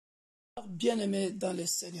Bien-aimés dans le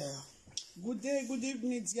Seigneur, Good day, good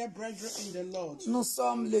evening, dear brethren in the Lord. nous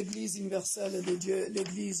sommes l'Église universelle de Dieu,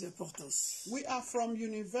 l'Église pour tous. We are from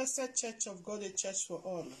Universal Church of God, a church for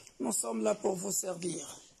all. Nous sommes là pour vous servir.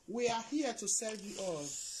 We are here to serve you all.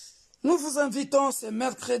 Nous vous invitons ce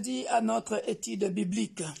mercredi à notre étude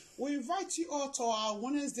biblique. We invite you all to our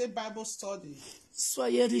Wednesday Bible study.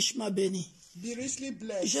 Soyez richement bénis. Be richly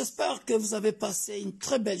blessed. J'espère que vous avez passé une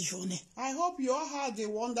très belle journée. I hope you all had a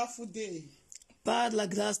wonderful day. Par la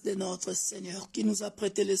grâce de notre Seigneur qui nous a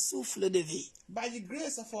prêté le souffle de vie. By the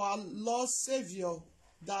grace of our Lord Savior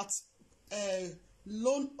that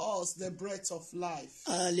loaned us the breath of life.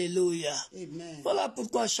 Alléluia. Amen. Voilà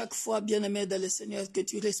pourquoi chaque fois, bien-aimé dans le Seigneur, que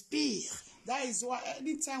tu respires, That is why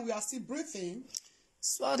anytime we are still breathing,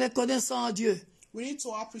 sois reconnaissant à Dieu. we need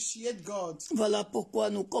to appreciate God. Voilà pourquoi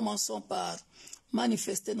nous commençons par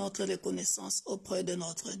manifester notre reconnaissance auprès de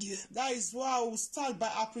notre Dieu. That is why we start by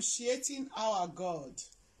appreciating our God.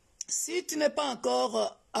 Si tu n'es pas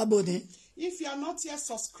encore abonné, If you are not yet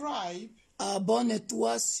subscribed,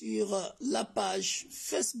 abonne-toi sur la page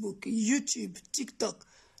Facebook, YouTube, TikTok,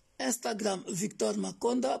 Instagram Victor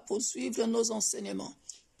Makonda pour suivre nos enseignements.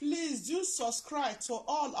 please do subscribe to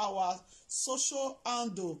all our social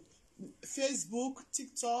handles, Facebook,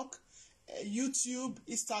 TikTok, YouTube,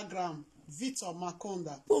 Instagram, Victor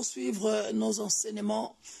Makonda. Pour suivre nos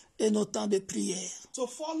enseignements et nos temps de prière. To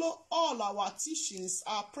follow all our teachings,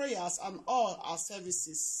 our prayers, and all our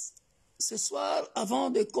services. Ce soir, avant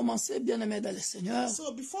de commencer, bien-aimés dans le Seigneur,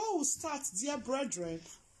 So before we start, dear brethren,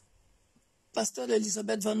 Pasteur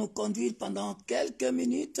Elisabeth va nous conduire pendant quelques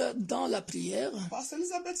minutes dans la prière. Pastor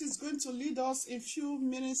Elizabeth is going to lead us in few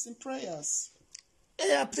minutes in prayers.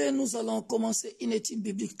 Et après, nous allons commencer une étude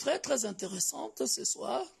biblique très, très intéressante ce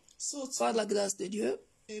soir, So par la grâce de Dieu.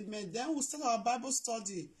 amen. Then we'll start our Bible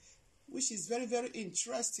study, which is very, very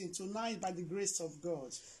interesting tonight by the grace of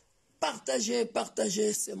God.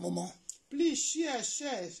 Partagez ces moments. Please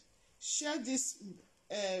share this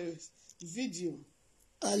video,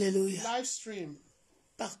 Alléluia. live stream.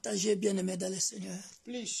 Partagez, bien-aimés dans le Seigneur.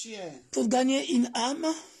 Please share. Pour gagner une âme,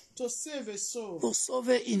 To save a soul, pour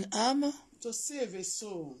sauver une âme, to save a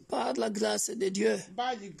soul, par la grâce de Dieu.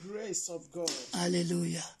 by the grace of God.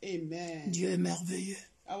 Alléluia. Amen. Dieu est merveilleux.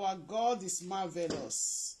 Our God is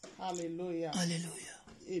marvelous. Hallelujah. Alléluia.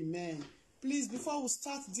 Amen. Please, before we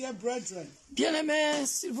start, dear brethren, Bien-aimés,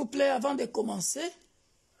 s'il vous plaît, avant de commencer,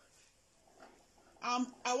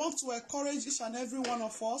 I want to encourage each and every one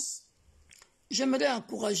of us, j'aimerais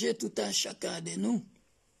encourager tout un chacun de nous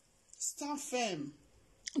stand firm.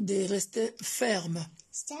 de rester ferme,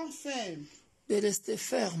 Stand firm. de rester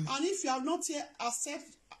ferme. And if you have not yet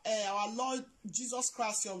accepted our Lord Jesus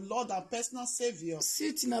Christ, your Lord and personal Savior,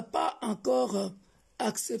 Si tu n'as pas encore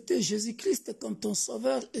accepté Jésus-Christ comme ton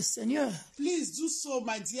Sauveur et Seigneur, please do so,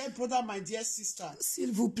 my dear brother, my dear sister.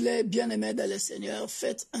 s'il vous plaît, bien-aimés dans le Seigneur,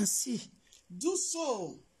 faites ainsi. Do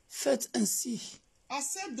so. Faites ainsi.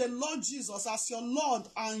 Accept the Lord Jesus as your Lord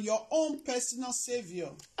and your own personal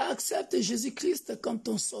Savior. Accepte Jésus-Christ comme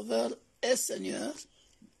ton Sauveur et Seigneur.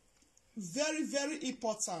 Very, very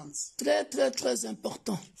important. Très, très, très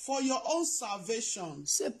important. For your own salvation.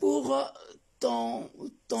 C'est pour ton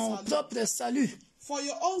propre salut. For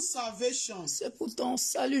your own salvation. C'est pour ton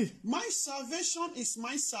salut. My salvation is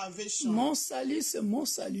my salvation. Mon salut, c'est mon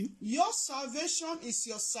salut. Your salvation is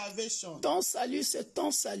your salvation. Ton salut, c'est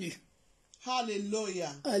ton salut.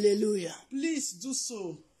 Hallelujah. Alléluia. Please do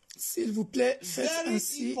so. S'il vous plaît, faites Very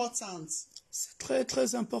ainsi. important. C'est très,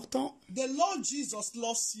 très important. The Lord Jesus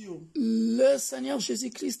loves you. Le Seigneur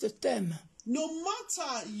Jésus-Christ t'aime. No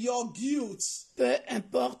matter your guilt, Peu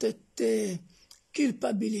importe tes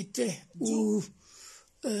culpabilités ou...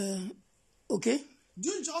 ok?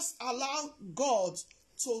 do just allow God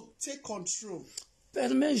to take control.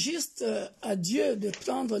 Permets juste à Dieu de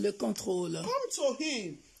prendre le contrôle. Come to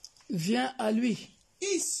Him. Viens à lui.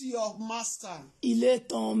 He's your master Il est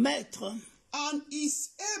ton maître. and is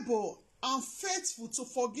able and faithful to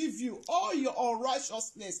forgive you all your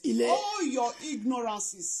unrighteousness, Il est- all your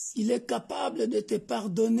ignorances. Il est capable de te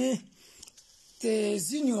pardonner tes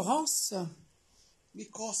ignorances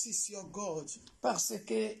Because He's your God. parce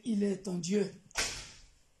qu'il est ton Dieu.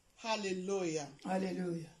 Hallelujah.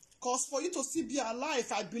 Alléluia. Because for you to still be alive,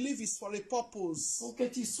 I believe it's for a purpose. Pour que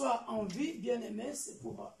tu sois en vie, bien-aimé, c'est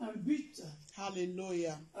pour un but.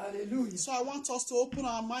 Hallelujah. Alléluia. So I want us to open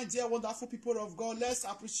our mind, dear wonderful people of God. Let's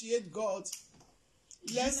appreciate God.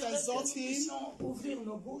 Let's J'aimerais exalt que nous Him. puissions ouvrir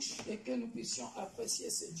nos bouches et que nous puissions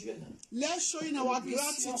apprécier ce Dieu-là. Let's show Him our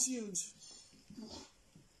gratitude.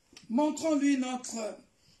 Montrons-lui notre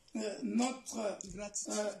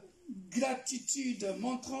Gratitude. gratitude.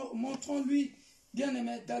 Montrons-lui,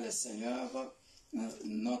 bien-aimé dans le Seigneur,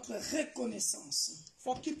 notre reconnaissance.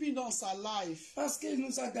 For keeping us alive. Parce qu'il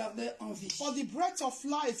nous a gardés en vie. For the breath of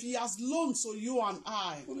life he has loaned to you and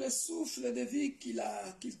I. Pour le souffle de vie qu'il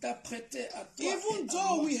t'a prêté à toi. Even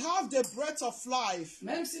though we have the breath of life.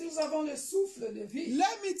 Même si nous avons le souffle de vie.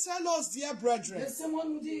 Let me tell us, dear brethren. Laissez-moi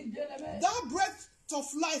nous dire, bien-aimé. That breath of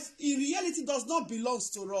life in reality does not belong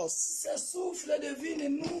to us. Ce souffle de vie ne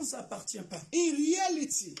nous appartient pas. In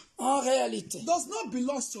reality. En réalité. Does not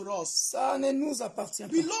belong to us. Ça ne nous appartient pas.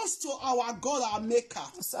 Belongs to our God, our maker.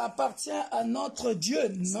 Ça appartient à notre Dieu,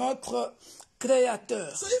 notre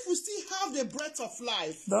Créateur. So if we still have the breath of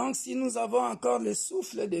life. Donc si nous avons encore le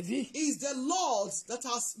souffle de vie. Is the Lord that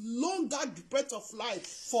has loaned that breath of life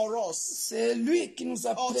for us. C'est lui qui nous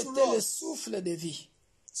a prêté le souffle de vie.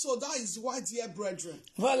 So that is why, dear brethren,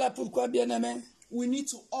 voilà pourquoi, bien-aimés, we need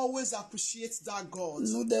to always appreciate that God.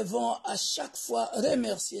 Nous devons à chaque fois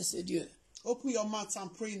remercier ce Dieu. Open your mouth and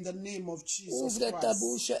pray in the name of Jesus Ouvre Christ. ta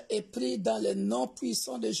bouche et prie dans le nom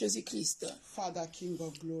puissant de Jésus-Christ. Father, King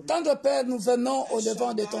of glory. Tendre Père, nous venons au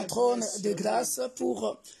devant de ton trône de grâce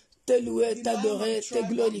pour te louer, t'adorer, te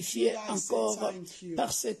glorifier encore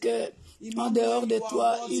parce que en dehors de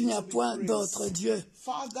toi, il n'y a point d'autre Dieu.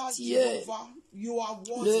 Tu es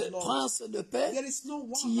le prince de paix,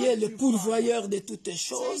 tu es le pourvoyeur de toutes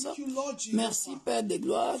choses. Merci Père de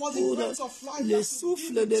gloire pour le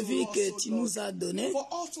souffle de vie que tu nous as donné.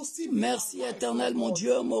 Merci éternel mon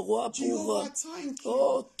Dieu, mon roi,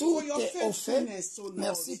 pour tout est offert.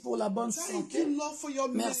 Merci pour la bonne santé.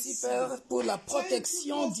 Merci Père pour la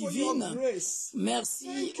protection divine.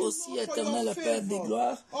 Merci aussi éternel Père de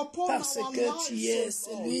gloire parce que tu es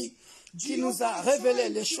celui qui nous a révélé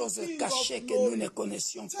les choses cachées que nous ne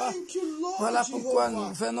connaissions pas. Voilà pourquoi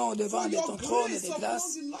nous venons devant de ton trône de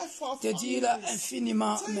grâce te dire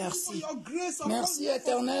infiniment merci. Merci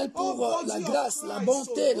éternel pour la grâce, la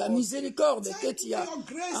bonté, la miséricorde que tu as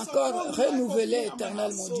encore renouvelée,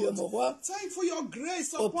 éternel mon Dieu, mon roi,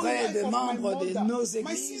 auprès des membres de nos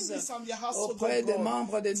églises, auprès des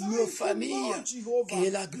membres de nos familles. Que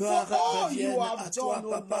la gloire revienne à toi,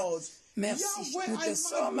 Papa. Merci, nous te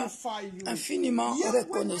sommes infiniment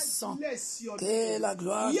reconnaissants. Que la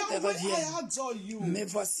gloire te revienne. Mais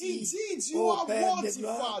voici, ô Père de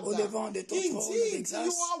gloire, au devant de ton trône de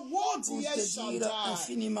grâce, pour te dire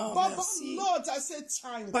infiniment merci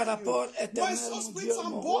par rapport, éternel mon Dieu,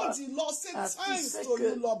 mon roi, à tout ce que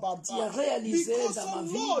tu as réalisé dans ma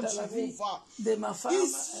vie, dans la vie de ma femme,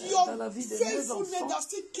 dans la vie de mes enfants,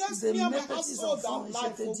 de mes petits-enfants.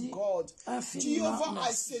 Je te dis infiniment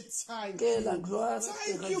merci. Que la gloire te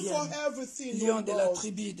revienne. Lion de la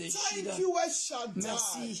tribu de Juda.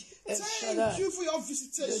 Merci, El Shaddai,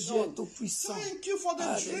 le Dieu tout-puissant.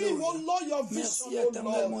 Alléluia. Merci,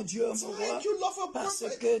 éternel mon Dieu, mon roi, parce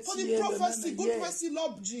que tu es le même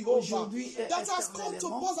hier, aujourd'hui et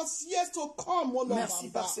éternellement. Merci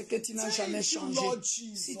parce que tu n'as jamais changé.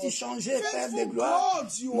 Si tu changeais, Père de gloire,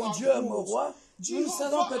 mon Dieu, mon roi, nous ne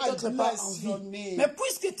serons peut-être pas en vie. Mais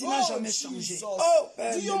puisque tu n'as jamais changé, oh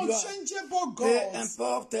Père de gloire, peu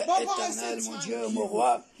importe, éternel, mon Dieu, mon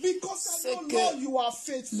roi, c'est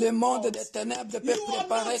que le monde des ténèbres peut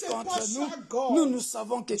préparer contre nous. Nous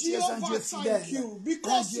savons que tu es un Dieu fidèle,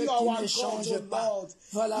 un Dieu qui ne change pas.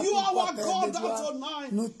 Voilà pourquoi, Père de gloire,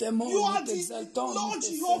 nous t'aimons, nous t'exaltons, nous te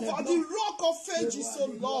célébrons.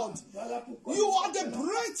 Voilà pourquoi you are the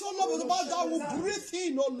breath, O Lord, that will breathe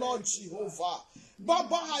in, O Lord Jehovah.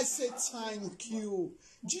 Baba, I say thank you.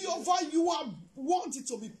 Jehovah, you are wanted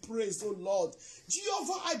to be praised, O Lord.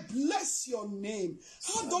 Jehovah, I bless your name.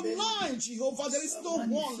 Adonai, Jehovah, there is no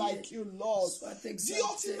one like you, Lord. The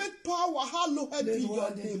ultimate power, hallowed be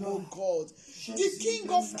your name, O God. The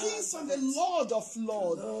King of kings and the Lord of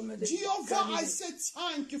lords. Jehovah, I say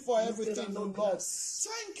thank you for everything, O Lord.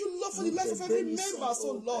 Thank you, Lord, for the life of every member,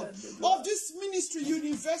 O Lord, of this ministry,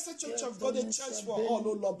 Universal Church of God, the Church for all,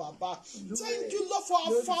 O Lord, Baba. Thank you, Lord, for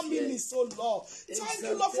our families, O Lord. Thank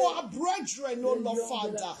you, Lord, for our brethren, O Lord,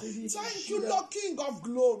 Father. Thank you, Lord, King of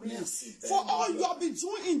glory, for all you have been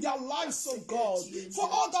doing in their lives, O God, for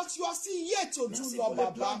all that you are still yet to do, Lord,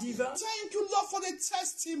 Baba. Thank you, Lord, for the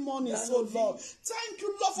testimonies, O Lord. Thank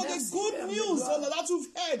you, Lord, for the good news, O Lord, that we've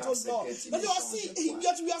heard, O Lord,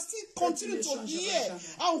 that we are still continuing to hear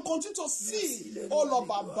and continue to see, O Lord,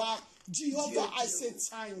 Baba. Jehovah, I say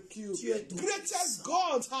thank you. Greatest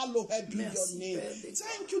God, hallowed be your name.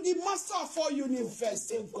 Thank you, the Master of all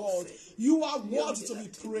universe, oh God. You are worthy to be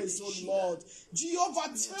praised, oh Lord. Jehovah,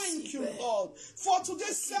 thank you, Lord, for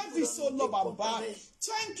today's service, oh Lord, Baba.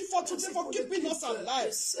 Thank you for today, for keeping us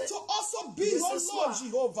alive. To also be, oh Lord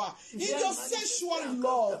Jehovah, in your sanctuary,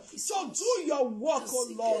 Lord. So do your work, oh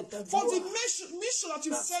Lord, for the mission that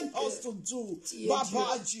you sent us to do.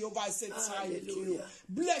 Baba, Jehovah, I say thank you.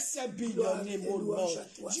 Blessed be your name, oh Lord.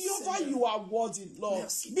 Jehovah, you are worthy, Lord.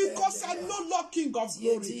 Because I know, Lord, King of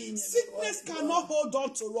glory, sickness cannot hold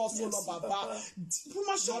on to us, oh Lord, Baba.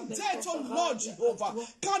 Premature death, oh Lord, Jehovah,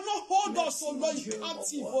 cannot hold us, oh Lord,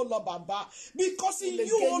 captive, oh Lord, Baba. Because in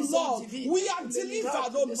you, oh Lord, we are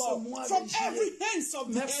delivered, oh Lord, from every hands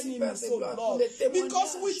of the enemies, oh Lord.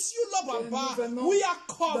 Because with you, Lord, Baba, we are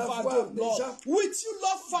covered, oh Lord. With you,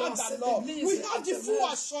 Lord, Father, Lord, we have the full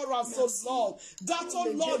assurance, oh Lord, that,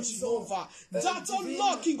 oh Lord, Jehovah, that, oh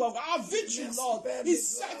Lord, King of our victory, Lord,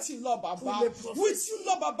 is certain, Lord, Baba. With you,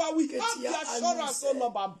 Lord, Baba, we have the assurance, oh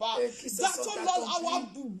Lord, Baba, that, oh Lord, our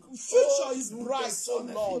future is bright, oh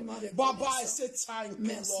Lord. Baba, I say thank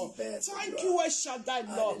you, Lord. Thank you, El Shaddai,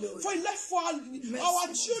 Lord, for you left for our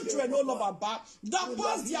children, oh Lord, Baba, that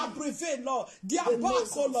pass their brevet, Lord, their back,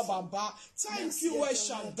 oh Lord, Baba. Thank you, El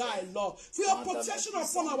Shaddai, Lord, for your protection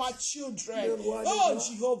upon our children, oh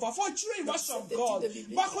Jehovah, for children, worship of God,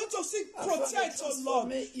 but going to seek protect, oh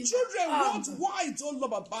Lord, children worldwide, oh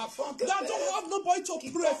Lord, Baba, that don't have nobody to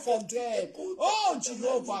pray for them, oh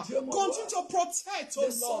Jehovah, continue to protect, oh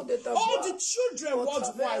Lord, all the children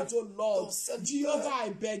worldwide, oh Lord, Jehovah, I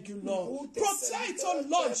beg you, Lord, protect, oh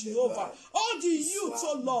Lord, Jehovah, all the youth,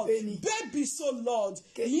 oh Lord, babies, oh Lord,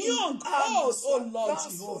 young, old, oh Lord,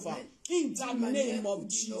 Jehovah, in the name of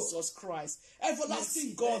Jesus Christ,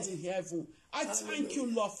 everlasting God in heaven. I thank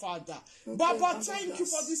you, Lord Father. Baba, thank you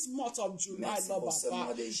for this month of July, Lord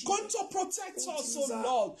Baba. Continue to protect us, oh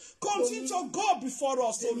Lord. Continue to go before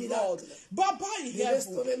us, oh Lord. Baba in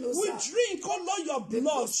heaven, we drink, oh Lord, your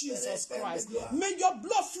blood, Jesus Christ. May your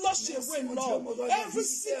blood flush away, Lord, every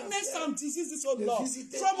sickness and diseases, oh Lord,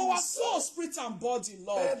 from our soul, spirit, and body,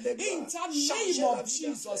 Lord. In the name of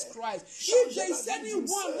Jesus Christ. If there is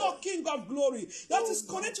anyone, Lord, King of glory, that is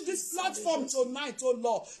connected to this platform tonight, oh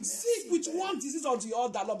Lord, sick with one disease or the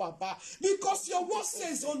other, Lord Baba, because your word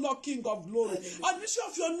says, oh Lord, King of glory, and mention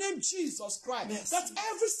of your name, Jesus Christ, that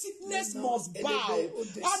every sickness must bow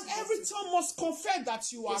and every tongue must confess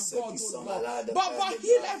that you are God, oh Lord. Baba,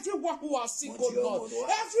 heal everyone who are sick, oh Lord,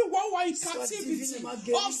 everyone who are in captivity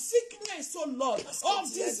of sickness, oh Lord,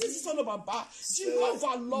 of diseases, oh Lord, Baba,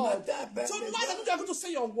 Jehovah, Lord. Tonight, I think I'm going to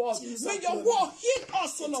say your word. May your word heal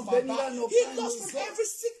us, oh Lord, Baba. Heal us from every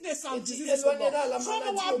sickness and diseases, oh Lord,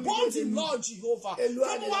 from our body, Lord Jehovah,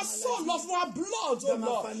 from our soul, Lord, from our blood, oh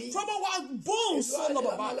Lord, from our bones, oh Lord,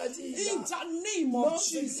 Baba, in the name of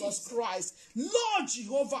Jesus Christ, Lord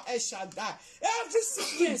Jehovah El Shaddai, every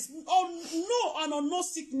sickness, no and unknown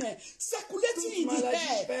sickness, circulating in the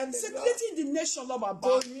air, circulating in the nation, Lord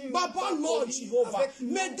Baba, Baba, Lord Jehovah,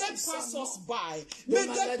 may they pass us by, may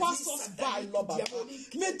they pass us by, Lord Baba,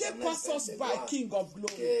 may they pass us by, King of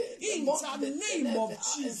glory, in the name of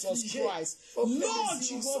Jesus Christ, Lord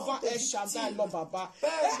Jehovah El Shaddai, Lord Baba,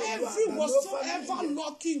 every whatsoever,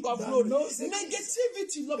 Lord, King of glory,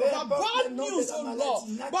 negativity, Lord Baba, bad news, oh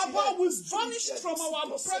Lord, Baba, will vanish from our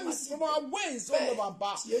premises, from our ways, oh Lord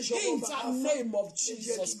Baba, in the name of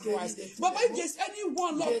Jesus Christ. Baba, if there's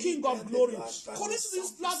anyone, Lord, King of glory, connect to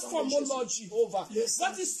this platform, oh Lord Jehovah,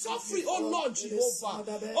 that is suffering, oh Lord Jehovah,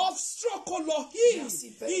 of stroke, oh Lord, heal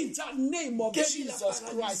in the name of Jesus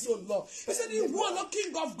Christ, oh Lord. Is anyone, Lord,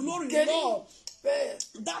 King of glory, Lord,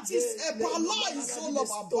 that is a paralyzed, oh Lord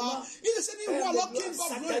Baba. It is anyone, Lord, King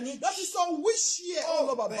of glory, that is on wish here, oh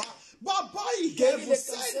Lord Baba. Baba,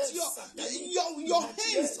 set your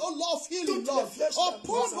hands, oh Lord, healing, Lord,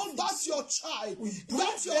 upon oh, that's your child,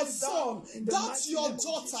 that's your son, that's your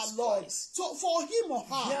daughter, Lord, so for him or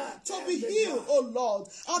her to be healed, oh Lord,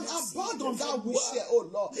 and abandon that wish here, oh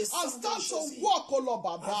Lord, and start to walk, oh Lord,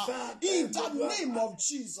 Baba, in the name of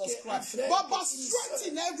Jesus Christ. Baba,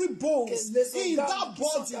 strengthen every bones in that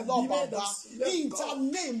body, Lord, Baba, in the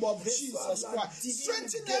name of Jesus Christ.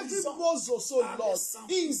 Strengthen every muscle, so Lord,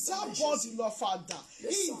 in that body, Lord Father.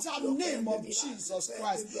 In the name of Jesus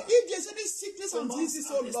Christ. If there's any sickness and disease,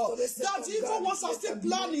 oh Lord, that even once are still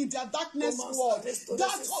planning in their darkness world,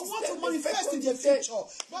 that want to manifest in the future,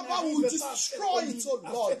 Baba will destroy it, oh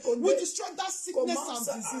Lord. We destroy that sickness and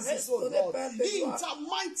diseases, oh Lord. In the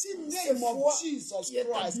mighty name of Jesus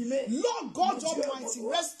Christ. Lord God Almighty,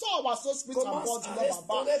 restore our soul, spirit, and body, Lord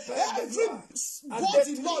Baba. Every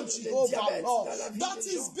body, Lord Jehovah, Lord, that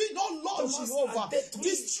is being, oh Lord Jehovah,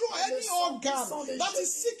 destroy any organ that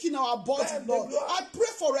is sick in our body, Lord. I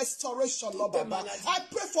pray for restoration, Lord Baba. I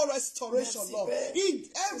pray for restoration, Lord. In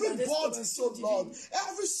every body, so Lord,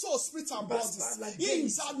 every soul, spirit, and body, in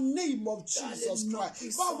the name of Jesus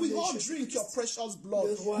Christ. But we all drink your precious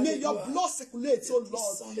blood. May your blood circulate, oh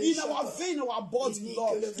Lord, in our vein, our body,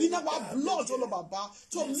 Lord, in our blood, oh Lord Baba,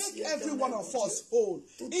 to make every one of us whole.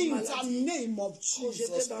 In the name of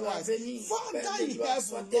Jesus Christ. Father in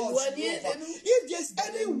heaven, Lord Jehovah, if there's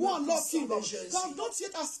anyone, Lord Kingdom, that have not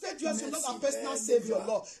yet accepted you as your Lord and personal Savior,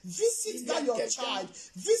 Lord, visit that your child,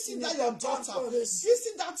 visit that your daughter,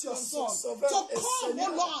 visit that your son, to come, oh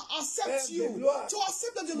Lord, and accept you, to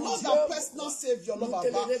accept that the Lord and personal Savior, Lord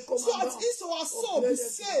Baba, so at least our soul be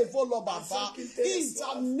saved, oh Lord Baba, in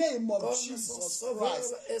the name of Jesus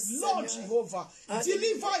Christ. Lord Jehovah,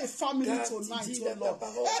 deliver a family tonight, oh Lord.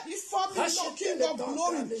 Every family, Lord King of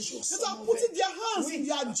glory, that are putting their hands in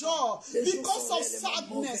their jaw because of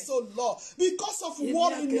sadness, oh Lord, because of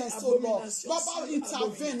worldliness, oh Lord. Baba,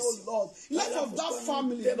 intervene, oh Lord. Life of that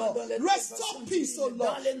family, Lord. Restore peace, oh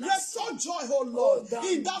Lord. Restore joy, oh Lord,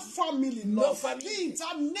 in that family, Lord. In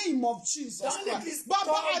the name of Jesus Christ.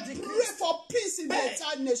 Baba, I pray for peace in the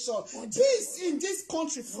entire nation. Peace in this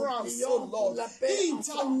country, France, oh Lord. In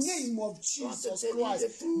the name of Jesus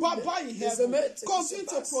Christ. Baba in heaven, continue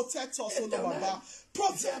to protect us, oh Lord, Baba.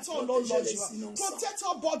 Protect our Lord, protect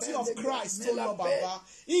our body of Christ, oh Lord, Baba,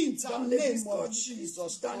 in the name of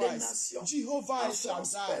Jesus Christ. Jehovah El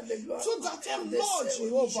Shaddai, so that, oh Lord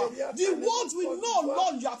Jehovah, the world will know,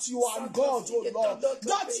 Lord, that you are God, oh Lord,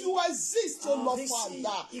 that you exist, oh Lord,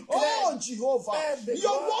 Father. Oh Jehovah,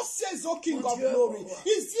 your word says, oh King of glory,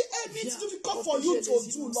 is there anything difficult for you to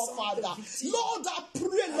do, Lord Father? Lord, I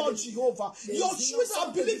pray, Lord Jehovah, your children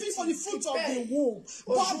are believing for the fruit of the womb.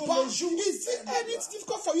 Baba, is there anything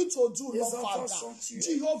difficult for you to do, Lord Father?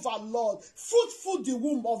 Jehovah, Lord, fruitful the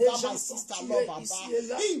womb of that my sister, Lord Baba,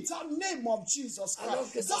 in the name of Jesus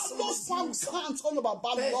Christ. That Lord sperm can't, oh Lord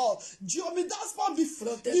Baba, Lord, may that sperm be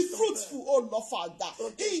fruitful, oh Lord Father,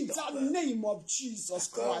 in the name of Jesus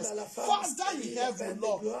Christ. Father in heaven,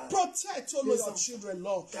 Lord, protect, oh Lord, your children,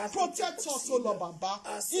 Lord, protect us, oh Lord Baba,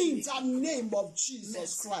 in the name of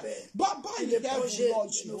Jesus Christ. Baba in heaven,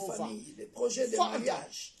 Lord Jehovah, Father,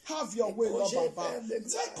 have your way, Lord Baba.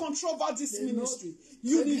 Take control over this ministry.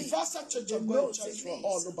 Universal Church of God, Church for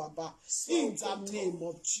all, Lord Baba. In the name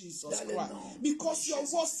of Jesus Christ. Because your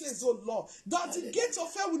word says, oh Lord, that the gate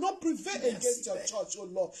of hell will not prevail against your church, oh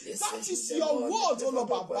Lord. That is your word, oh Lord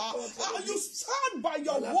Baba. And you stand by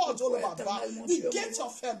your word, oh Lord Baba. The gate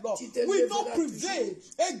of hell, Lord, will not prevail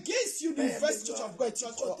against Universal Church of God,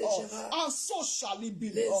 Church for all. And so shall it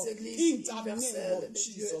be, Lord. In the name of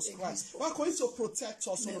Jesus Christ. We are going to protect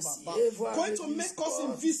us, Lord Baba. Going to make us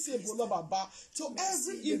invisible, Lord Baba, to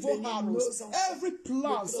every evil arrows, every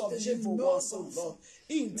plans of the evil ones, oh Lord.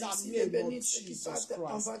 In the name of Jesus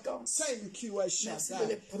Christ. Thank you, El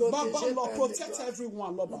Shaddai. Baba, Lord, protect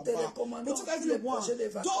everyone, Lord Baba. Protect everyone.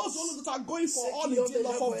 Those that are going for holiday,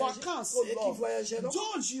 Lord, for vacances, oh Lord.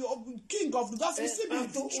 Those, King of that will still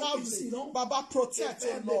be traveling. Baba, protect,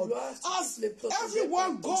 oh Lord. As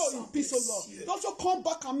everyone go in peace, oh Lord. Also come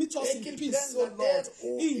back and meet us in peace, oh Lord.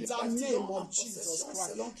 In the name of Jesus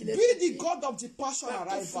Christ. Be the God of departure and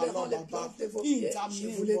arrival, Lord Baba. In the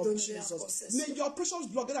name of Jesus. May your precious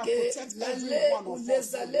blood and protect every one of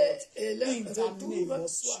us, Lord. In the name of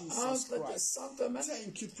Jesus Christ.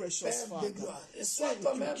 Thank you, precious Father.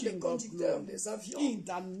 Thank you, King of glory. In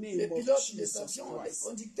the name of Jesus Christ.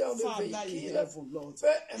 Father in heaven, Lord.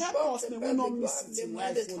 Help us, may we not miss it in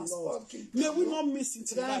life, oh Lord. May we not miss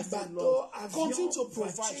it in life, oh Lord. Continue to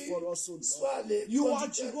provide for us, oh Lord. You are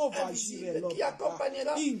Jehovah Jireh, Lord.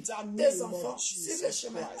 In the name of Jesus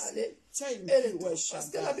Christ. Thank you, parce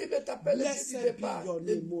que la Bible t'appelle le Dieu du départ,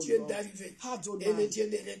 le Dieu d'arrivée et le Dieu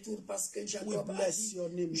de retour, parce que Jacob a dit,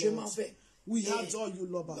 je m'en vais. We adore you,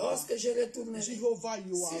 Lord. Lorsque je retournerai, Jehovah,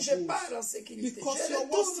 you are si je pars en sécurité, je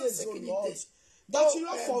retourne en sécurité. That Oh, you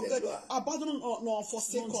not Père de forget, gloire. abandon nor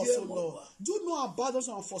forsake Mon us, Dieu, O mon Lord. roi. Do not abandon us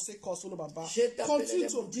nor forsake us, O Lord, Baba. Je t'appellerai Continue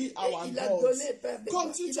to mon be Dieu. our Et il a God. donné, Père de gloire.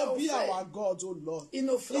 Continue Il a to be offert our God, O Lord. une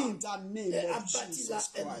offrande In the name et a of bâti la Jesus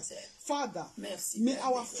Christ. MINEUR. Father, Merci, may Père our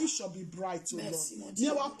de gloire. future be bright, O Merci, mon Lord.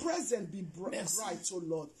 Dieu. May our present be Merci. bright, O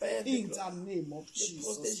Lord. Père de In gloire. the name of De Jesus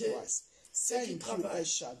protéger Christ. ceux qui Thank you, travaillent El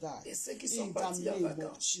Shaddai. et ceux qui sont In the partis en name of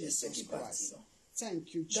vacances et ceux qui Jesus Christ. partiront.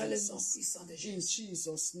 Thank you, Dans le nom Jesus. puissant de In Jésus.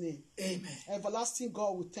 Jesus' name. Amen. Everlasting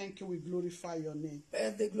God, we thank you, we glorify your name.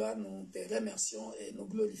 Père de gloire, nous te remercions et nous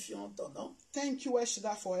glorifions ton nom. Thank you, El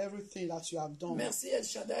Shaddai, for everything that you have done. Merci El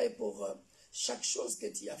Shaddai pour chaque chose que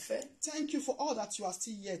tu as fait. Thank you for all that you are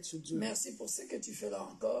still yet to do. Merci pour ce que tu feras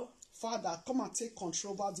encore. Father, come and take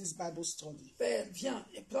control over this Bible study. Père, viens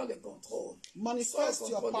et prends le contrôle. Manifest Sois au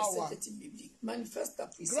your contrôle power. de cette étude biblique. Manifeste ta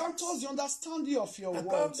puissance. Grant us the understanding of your word.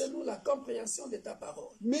 Accorde-nous la compréhension de ta parole.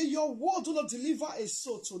 May your word do not deliver a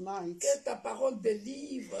soul tonight. Que ta parole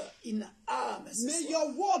délivre une âme ce May soir.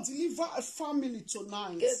 your word deliver a family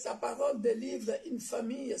tonight. Que ta parole délivre une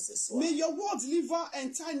famille ce soir. May your word deliver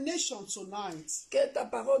entire nation tonight. Que ta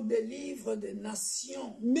parole délivre des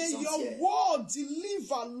nations May your entières. word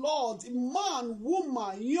deliver, Lord, man,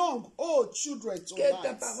 woman, young, old, children Que ta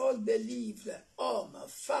tonight. parole délivre hommes,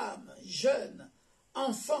 femmes, jeunes,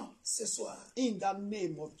 enfants ce soir. In the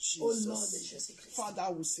name of Au nom de Jesus. Jésus-Christ. Father,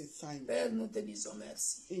 we say thank you. Père, nous te disons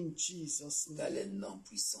merci. In Jesus' Dans name. le nom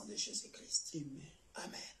puissant de Jésus-Christ. Amen.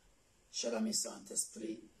 Amen. Cher ami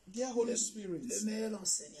Saint-Esprit, Dear Holy le Spirit, meilleur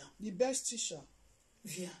enseignant, the best teacher,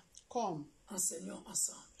 viens, come, enseignons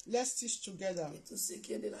ensemble. let's teach together. Que tout ce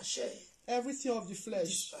qui est de la chair Everything of the flesh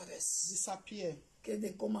disparaisse. disappear. Que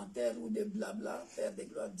des commentaires ou des blabla, Père de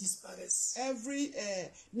gloire, disparaissent. Every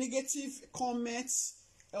negative comments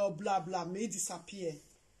or blah blah may disappear.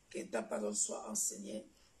 Que ta parole soit enseignée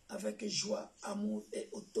avec joie, amour et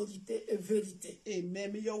autorité et vérité.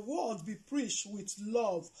 Amen. May your word be preached with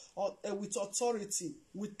love, or with authority,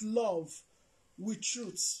 with love, with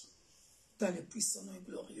truth. Dans le puissant nom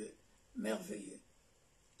glorieux, merveilleux,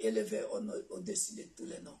 élevé au-dessus de tous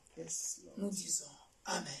les noms. Yes, Lord. Nous disons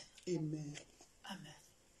Amen. Amen. Amen.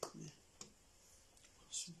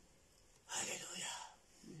 Alléluia.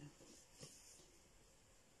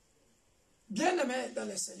 Bien-aimés dans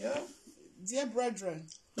le Seigneur, Dear brethren,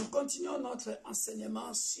 nous continuons notre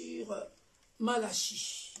enseignement sur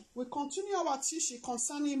Malachie. we continue our teaching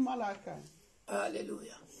concerning Malachi.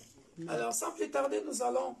 Alléluia. Alors, sans plus tarder, nous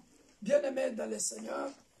allons, bien-aimés dans le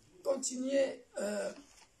Seigneur, continuer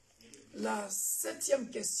la 7e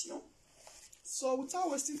question. So without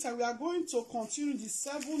wasting time, we are going to continue the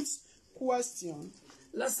 7th question.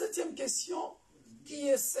 La 7e question qui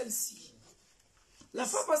est celle-ci. La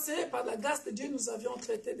fois passée, par la grâce de Dieu, nous avions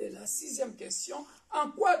traité de la 6e question. En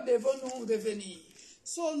quoi devons-nous revenir?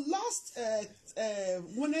 So last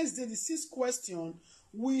Wednesday, the 6th question,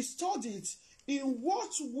 we studied in what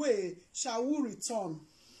way shall we return?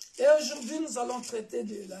 Et aujourd'hui, nous allons traiter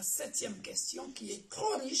de la 7e question qui est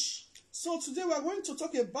trop riche. So today we are going to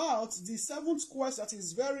talk about the 7th question that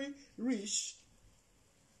is very rich.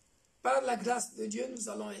 Par la grâce de Dieu, nous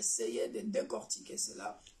allons essayer de décortiquer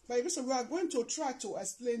cela. By this, we are going to try to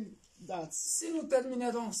explain that. Si nous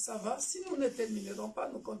terminerons, ça va. Si nous ne terminerons pas,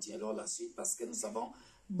 nous continuerons la suite parce que nous avons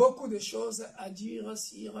beaucoup de choses à dire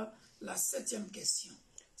sur la 7e question.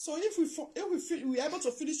 So if we are able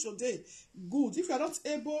to finish today, good. If we are not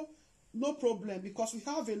able, no problem, because we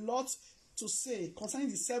have a lot to say concerning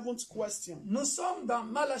the 7th question. Nous sommes dans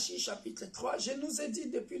Malachie chapitre 3. Je nous ai dit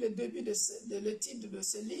depuis le début de le titre de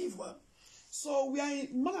ce livre. So we are in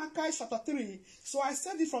Malachi chapter 3. So I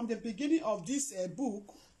said it from the beginning of this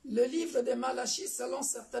book. Le livre de Malachie, selon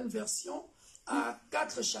certaines versions, a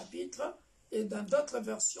 4 chapitres et dans d'autres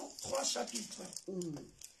versions, 3 chapitres.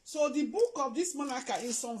 So the book of this Malachi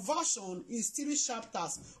in some version is 3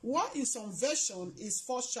 chapters, while in some version is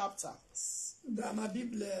 4 chapters. Dans ma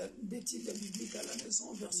Bible d'études bibliques à la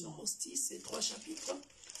maison, version hostie, c'est 3 chapitres.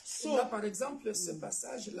 So, là, par exemple, ce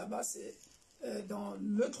passage là-bas, c'est dans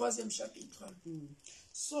le 3e chapitre.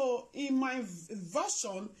 So in my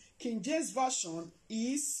version, King James version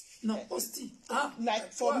is Non, hostie. Ah,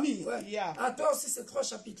 like for toi, me, ouais. yeah. Ah, toi aussi, c'est 3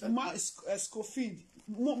 chapitres. Mine is Scofield.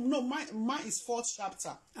 No, mine is 4th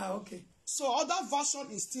chapter. Ah, ok. So other version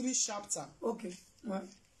is 3 chapter. Ok, ouais.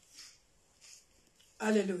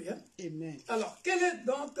 Alléluia. Amen. Alors, quelle est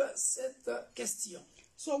donc cette question?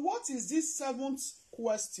 So what is this 7th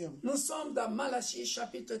question? Nous sommes dans Malachie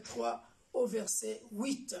chapitre 3 au verset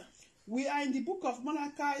 8. We are in the book of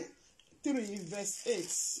Malachi 3 verse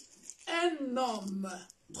 8. Un homme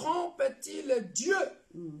trompe-t-il Dieu?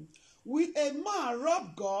 Will a man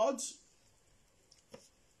rob God?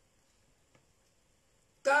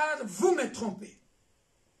 car vous me trompez.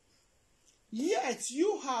 Yet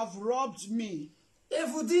you have robbed me. Et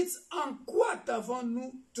vous dites, en quoi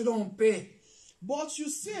t'avons-nous trompé? But you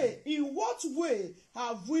say, in what way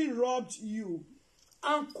have we robbed you?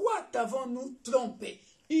 En quoi t'avons-nous trompé?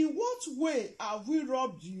 In what way have we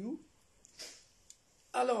robbed you?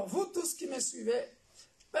 Alors, vous tous qui me suivez,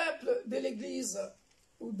 peuple de l'Église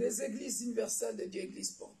ou des Églises universelles de Dieu,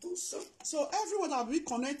 Église pour tous, So everyone that we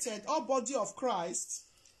connected, all body of Christ,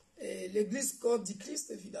 et l'Église corps du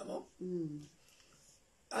Christ, évidemment,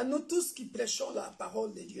 à nous tous qui prêchons la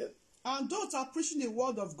parole de Dieu, and those that are preaching the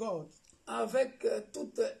word of God, avec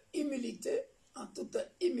toute humilité, en toute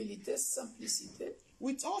humilité, simplicité.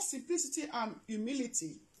 with all simplicity and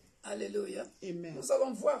humility. Alléluia. Amen. Nous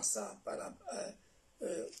allons voir ça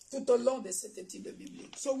tout au long de cette étude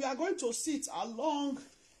biblique. So we are going to sit along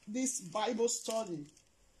this Bible study.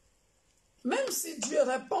 Même si Dieu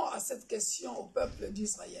répond à cette question au peuple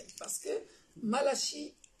d'Israël, parce que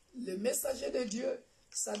Malachie, le messager de Dieu,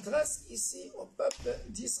 s'adresse ici au peuple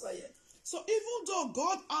d'Israël. So even though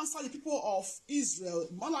God answered the people of Israel,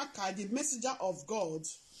 Malachi, the messenger of God,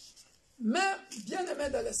 Mais,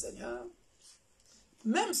 bien-aimé dans le Seigneur,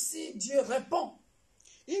 même si Dieu répond,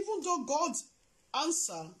 even though God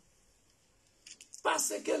answered,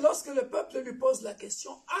 parce que lorsque le peuple lui pose la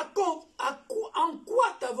question, en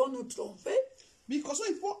quoi t'avons-nous trompé? because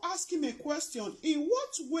when people ask him a question, in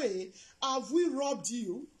what way have we robbed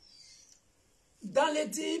you? Dans les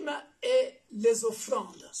dîmes et les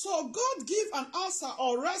offrandes. So God give an answer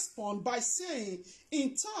or respond by saying,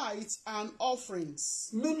 in tithes and offerings.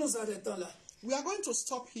 Nous nous arrêtons là. We are going to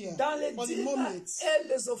stop here Dans les for the dîmes moment. et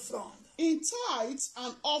les offrandes. In tithes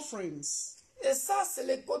and offerings. Et ça, c'est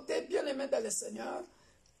le côté bien-aimé dans le Seigneur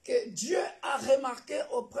que Dieu a remarqué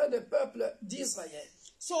auprès du peuple d'Israël.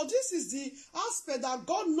 So this is the aspect that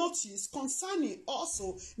God noticed concerning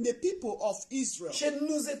also the people of Israel. Je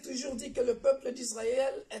nous ai toujours dit que le peuple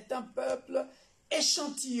d'Israël est un peuple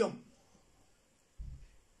échantillon.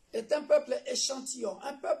 Est un peuple échantillon.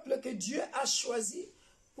 Un peuple que Dieu a choisi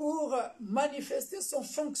pour manifester son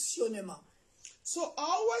fonctionnement. So I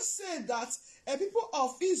always say that a people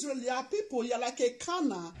of Israel, they are people, they are like a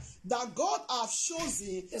canna that God have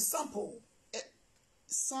chosen. A sample.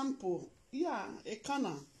 Yeah, a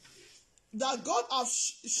canna that God has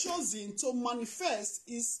chosen to manifest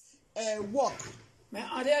his work. Mais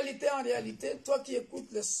en réalité, toi qui écoutes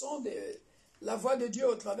le son de la voix de Dieu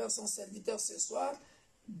au travers de son serviteur ce soir,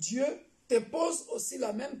 Dieu te pose aussi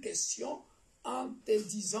la même question en te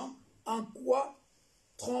disant en quoi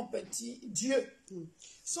trompe-t-il Dieu?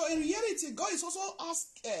 So in reality, God is also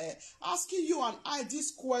asking you and I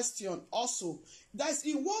this question also. That is,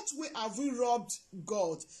 in what way have we robbed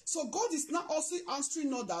God? So God is now also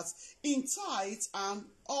answering us that in tithes and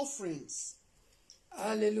offerings.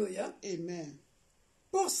 Alléluia. Amen.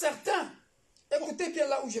 Pour certains, écoutez bien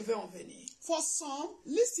là où je vais en venir. For some,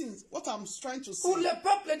 listen what I'm trying to say. Pour le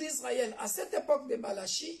peuple d'Israël, à cette époque de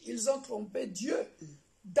Malachie, ils ont trompé Dieu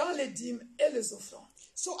dans les dîmes et les offrandes.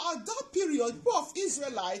 So at that period, people of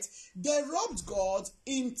Israelites, they robbed God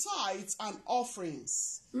in tithes and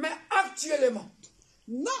offerings. Mais actuellement,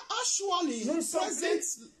 Now actually, nous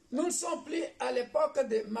ne sommes plus à l'époque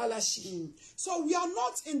de Malachie. So we are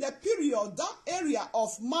not in the period, that area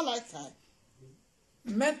of Malachi.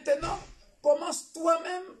 Maintenant, commence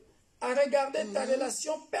toi-même à regarder ta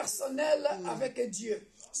relation personnelle avec Dieu.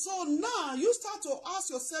 So now you start to ask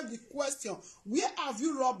yourself the question, where have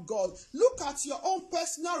you robbed God? Look at your own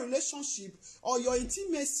personal relationship or your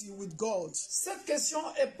intimacy with God. Cette question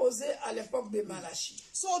est posée à l'époque de Malachie.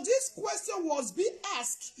 So this question was being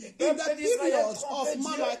asked in the peuple d'Israël period trompait of Dieu.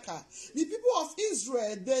 Malachi. The people of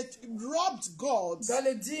Israel, they robbed God Dans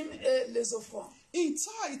les dîmes et les offrandes. in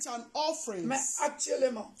tithes and offerings. Mais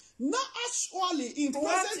actuellement, Now actually, in toi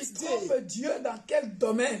tu present trompes day, Dieu dans quel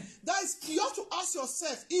domaine? that is, you have to ask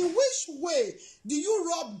yourself, in which way do you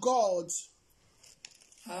rob God?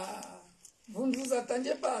 Ah, vous ne vous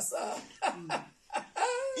attendiez pas à ça.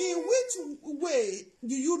 In which way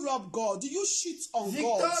do you rob God? Do you cheat on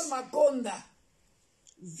Victor God? Makonda,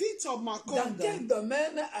 Victor dans Makonda. quel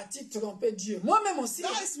domaine as-tu trompé Dieu? Moi-même aussi.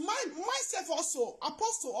 That is myself also,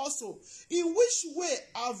 apostle also. In which way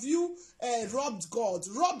have you robbed God?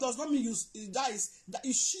 Rob does not mean that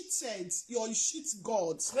you cheated or you cheat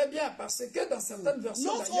God. Très bien, parce que dans certaines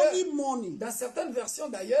versions Not d'ailleurs, only money. dans certaines versions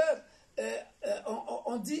d'ailleurs,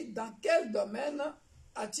 on dit dans quel domaine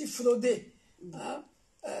as-tu fraudé? Hein?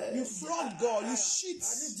 You fraud God, you cheat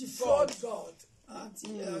Tu God. fraudes God. Hein?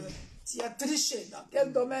 Tu as triché. Dans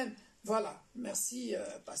quel domaine? Voilà, merci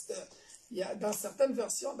pasteur. Il y a dans certaines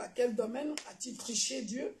versions, dans quel domaine as-tu triché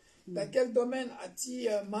Dieu? Dans quel domaine as-tu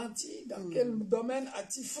menti? Dans quel domaine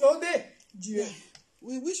as-tu fraudé Dieu?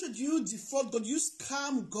 Which do you defraud God? Do you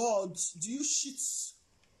scam God? Do you cheat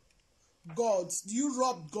God? Do you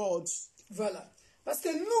rob God? Voilà. Parce que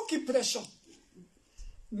nous qui prêchons,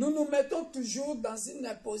 nous nous mettons toujours dans une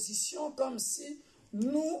position comme si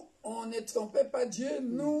nous, on ne trompait pas Dieu,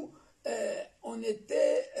 nous, on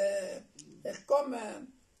était comme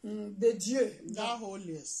des dieux.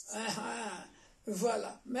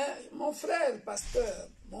 Voilà. Mais mon frère pasteur,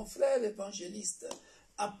 mon frère évangéliste,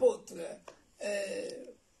 apôtre,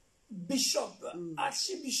 bishop,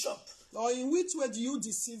 archbishop. Or in which way do you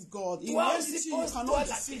deceive God? In Toi reality, aussi, you pose-toi cannot la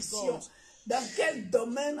deceive question. God. Dans quel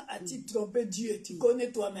domaine as-tu trompé Dieu? Tu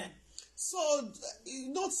connais toi-même. So,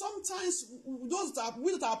 sometimes those that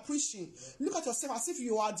are preaching, look at yourself as if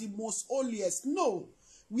you are the most holiest. No,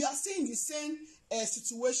 we are saying the same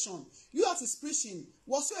situation. You that is preaching,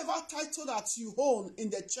 whatsoever title that you own in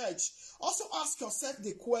the church, also ask yourself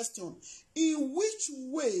the question, in which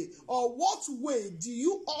way or what way do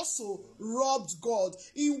you also rob God?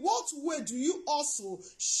 In what way do you also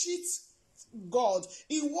cheat God?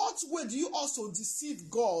 In what way do you also deceive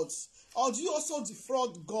God? Or do you also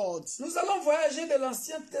defraud God? Nous allons voyager de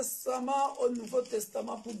l'Ancien Testament au Nouveau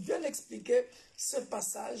Testament pour bien expliquer ce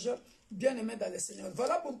passage, bien aimé dans le Seigneur.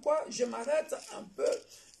 Voilà pourquoi je m'arrête un peu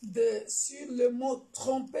sur le mot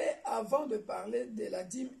tromper avant de parler de la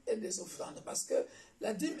dîme et des offrandes. Parce que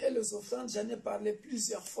la dîme et les offrandes, j'en ai parlé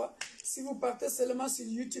plusieurs fois. Si vous partez seulement sur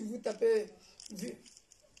YouTube, vous tapez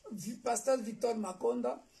Pasteur Victor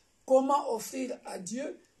Makonda, comment offrir à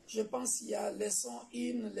Dieu. Je pense qu'il y a leçon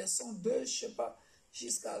 1, leçon 2, je ne sais pas,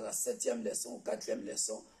 jusqu'à la 7e leçon ou 4e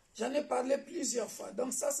leçon. J'en ai parlé plusieurs fois.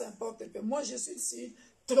 Donc ça, c'est important. Moi, je suis ici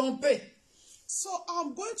trompé. So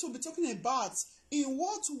I'm going to be talking about in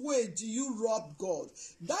what way do you rob God?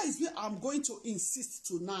 That is where I'm going to insist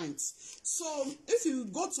tonight. So if you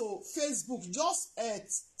go to Facebook, just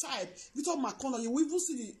type Victor Makonda, you will even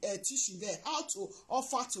see the teaching there, how to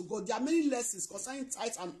offer to God. There are many lessons concerning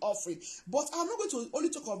tithe and offering. But I'm not going to only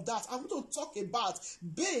talk of that. I'm going to talk about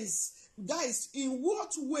base. Guys, in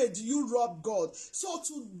what way do you rob God? So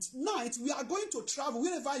tonight, we are going to travel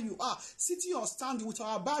wherever you are, sitting or standing with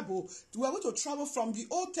our Bible. We are going to travel from the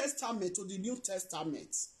Old Testament to the New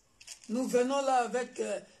Testament. Nous venons là avec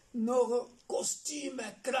nos costumes,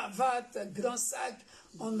 cravates, grands sacs.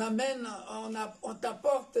 On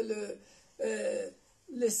t'apporte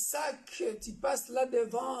le sac, tu passes là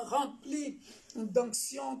devant, rempli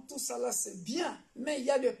d'onction, tout ça là, c'est bien. Mais il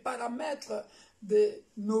y a des paramètres de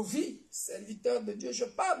nos vies, serviteurs de Dieu. Je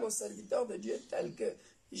parle aux serviteurs de Dieu tels que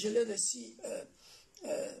je l'ai reçu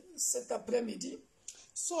cet après-midi.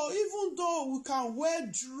 So even though we can wear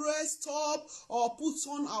dressed up or put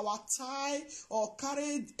on our tie or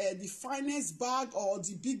carry the finest bag or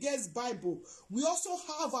the biggest Bible, we also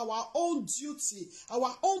have our own duty,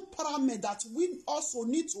 our own parameter that we also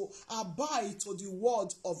need to abide to the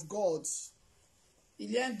word of God.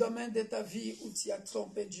 Il y a un domaine de ta vie où tu as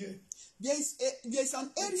trompé Dieu. There's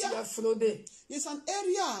an area. Tu as fraudé. There's an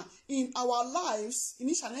area in our lives, in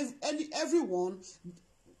each and everyone,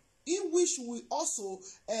 in which we also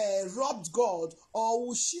robbed God, or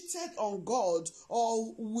we cheated on God,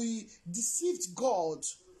 or we deceived God.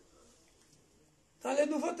 Dans le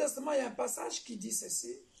Nouveau Testament, il y a un passage qui dit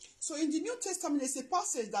ceci. So in the New Testament, there's a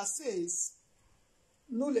passage that says,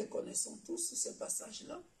 nous les connaissons tous, ce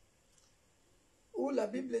passage-là, où la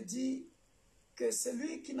Bible dit que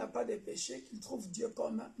celui qui n'a pas de péché, qu'il trouve Dieu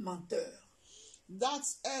comme menteur. That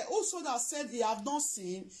also that said, he have not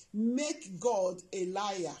sinned, make God a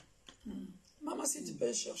liar. Maman, si tu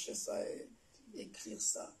peux chercher ça et écrire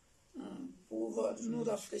ça pour nous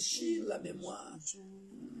rafraîchir la mémoire.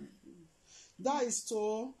 That is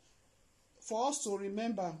for us to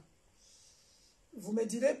remember. Vous me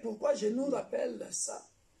direz pourquoi je nous rappelle ça.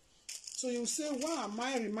 So you say, why am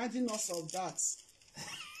I reminding us of that?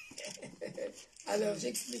 Alors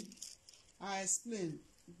j'explique. I explain.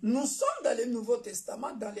 Nous sommes dans le Nouveau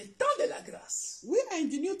Testament, dans le temps de la grâce. We are in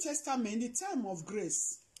the New Testament, in the time of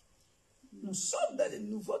grace. Nous sommes dans le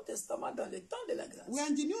Nouveau Testament, dans le temps de la grâce. We are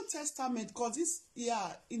in the New Testament because it's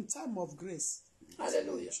in time of grace.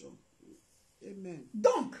 Alléluia. Amen.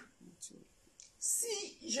 Donc, si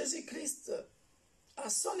Jésus-Christ, à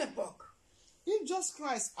son époque, if Jesus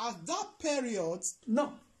Christ at that period,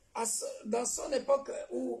 non, dans son époque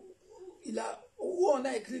où on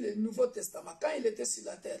a écrit le Nouveau Testament, quand il était sur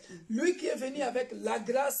la terre, lui qui est venu avec la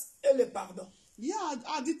grâce et le pardon. Yeah,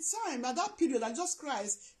 at the time, at that period, that Jesus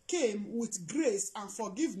Christ came with grace and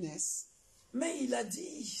forgiveness. Mais il a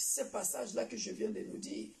dit ce passage-là que je viens de nous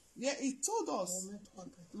dire. Yeah, he told us. Romains 3,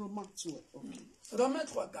 4. Romans 2. Okay. Romains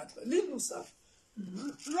 3, 4. Lis-nous ça.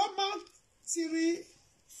 Romans 3,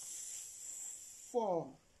 4.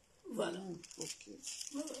 Voilà. Okay.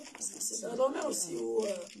 C'est dans Romains aussi où...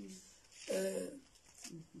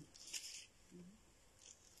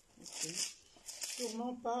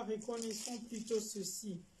 Sûrement pas, reconnaissons plutôt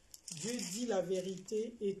ceci. Dieu dit la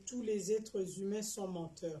vérité et tous les êtres humains sont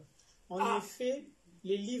menteurs. En effet,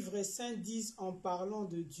 les livres saints disent en parlant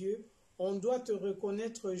de Dieu, on doit te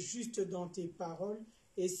reconnaître juste dans tes paroles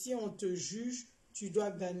et si on te juge, tu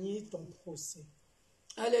dois gagner ton procès.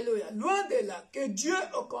 Alléluia. Loin de là, que Dieu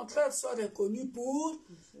au contraire soit reconnu pour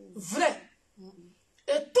vrai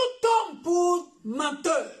et tout homme pour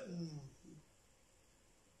menteur.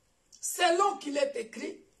 Selon qu'il est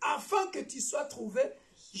écrit, afin que tu sois trouvé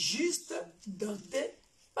juste dans tes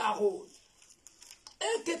paroles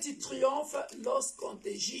et que tu triomphes lorsqu'on te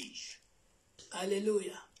juge.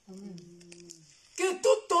 Alléluia. Que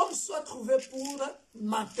tout homme soit trouvé pour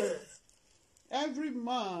menteur. Every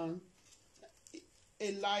man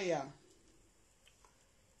a liar.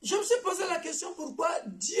 Je me suis posé la question pourquoi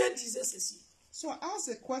Dieu disait ceci. So I asked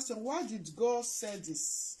a question, why did God say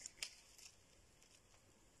this?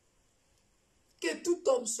 Que tout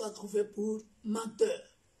homme soit trouvé pour menteur.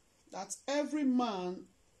 That every man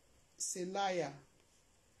is a liar.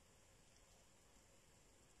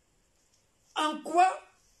 En quoi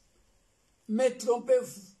me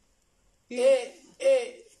trompez-vous?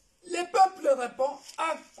 Et le peuple répond,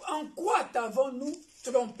 en quoi t'avons-nous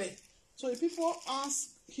trompé? So the people ask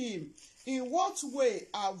him, in what way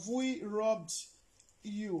have we robbed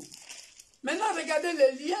you? Maintenant, regardez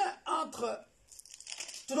le lien entre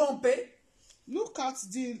tromper Look at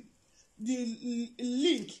the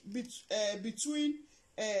link between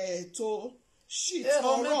to cheat et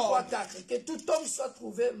or Romains rob. 3:4, que tout homme soit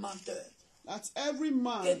trouvé menteur. That every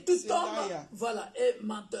man Et is tout a homme, liar. voilà, est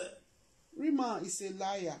menteur. Every man is a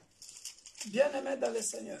liar. Bien-aimés dans le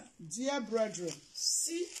Seigneur, Dear brethren,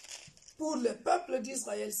 si pour le peuple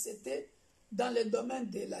d'Israël, c'était dans le domaine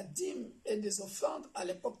de la dîme et des offrandes à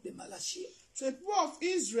l'époque de Malachie, so the people of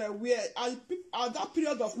Israel were at that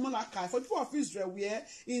period of Malachi. For the people of Israel were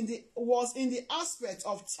was in the aspect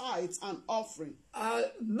of tithes and offering. à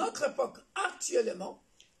notre époque actuellement,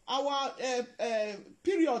 Our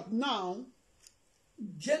period now,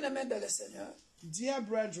 bien-aimés dans le Seigneur, dear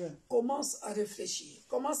brethren, commence à réfléchir,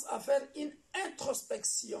 commence à faire une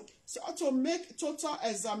introspection so to make total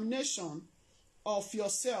examination of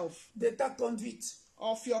yourself, de ta conduite.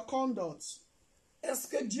 of your conduct. Est-ce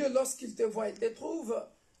que Dieu, lorsqu'il te voit, il te trouve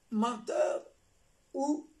menteur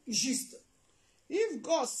ou juste? If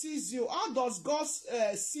God sees you, how does God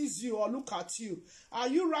sees you or look at you? Are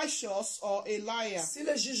you righteous or a liar? Si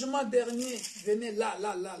le jugement dernier venait là,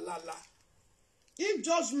 If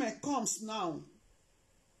judgment comes now,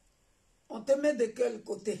 on te met de quel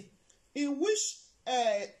côté? in which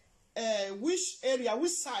area,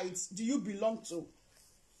 which side do you belong to?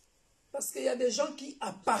 Parce qu'il y a des gens qui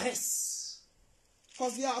apparaissent,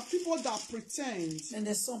 Because there are people that pretend, mais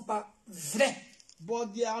ne sont pas vrais.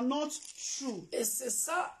 but they are not true. Et c'est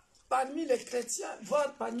ça parmi les chrétiens,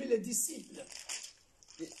 voire parmi les disciples.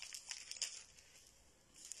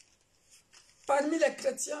 Parmi les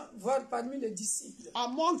chrétiens, voire parmi les disciples.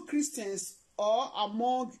 Among Christians or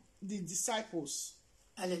among the disciples.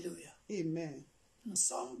 Alléluia. Amen. Nous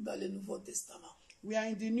sommes dans le Nouveau Testament. We are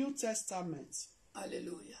in the New Testament.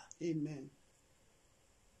 Alléluia. Amen.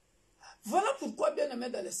 Voilà pourquoi,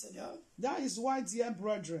 bien-aimés dans le Seigneur, That is why, dear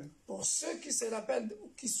brethren, pour ceux qui se rappellent,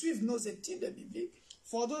 qui suivent nos études bibliques,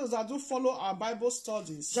 for those that do follow our Bible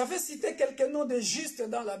studies, j'avais cité quelques noms de justes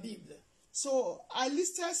dans la Bible. so I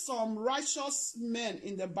listed some righteous men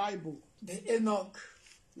in the Bible, De Enoch,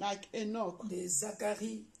 like Enoch, de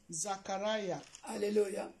Zacharie. Zachariah.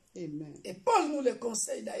 Alléluia. Amen. Et Paul nous le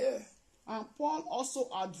conseille d'ailleurs. And Paul also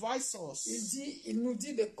advises us. Il nous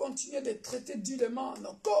dit de continuer de traiter durement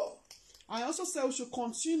nos corps, I also say we should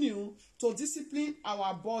continue to discipline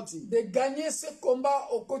our body, de gagner ce combat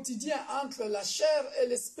au quotidien entre la chair et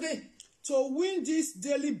l'esprit. to win these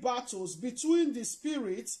daily battles between the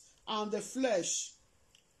spirit and the flesh.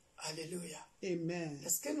 Alléluia. Amen.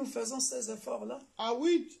 Est-ce que nous faisons ces efforts-là? Are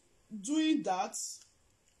we doing that?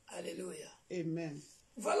 Alléluia. Amen.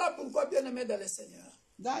 Voilà pourquoi, bien-aimés dans le Seigneur,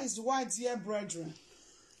 That is why, dear brethren,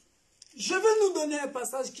 je vais nous donner un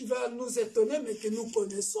passage qui va nous étonner, mais que nous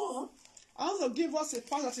connaissons. Hein? I want to give us a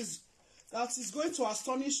passage that is going to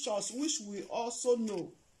astonish us, which we also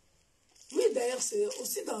know. Oui, d'ailleurs, c'est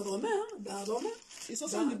aussi dans Romains. Hein? Dans Romains. It's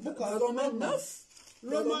also in the book Dans of Romains Romans.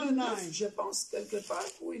 9. Romains 9. Je pense, quelque part,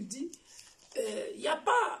 où il dit il n'y a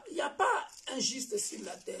pas un juste sur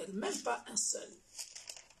la terre, même pas un seul.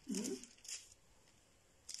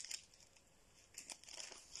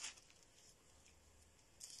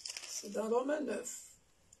 C'est dans Romains 9.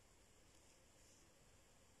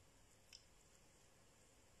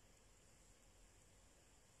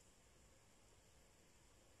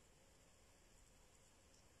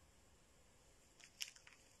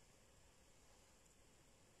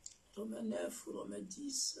 Romains 9 ou Romains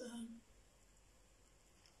 10.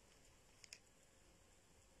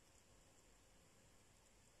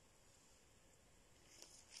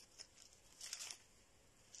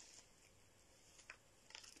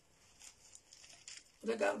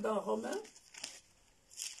 Regarde dans Romains.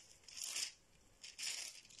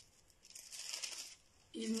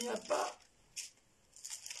 Il n'y a pas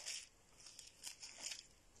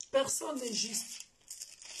personne n'est juste,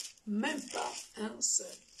 même pas un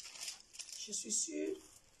seul. Je suis sûr,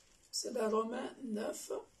 c'est dans Romains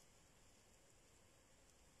 9.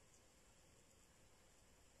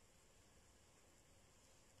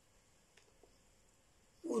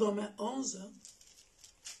 Ou Romains 11.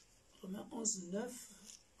 Romains 11, 9.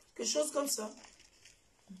 Quelque chose comme ça.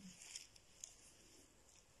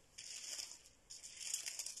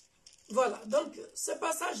 Voilà, donc ce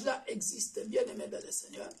passage-là existe, bien aimé dans le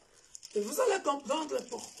Seigneur. Et vous allez comprendre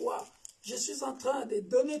pourquoi je suis en train de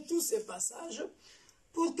donner tous ces passages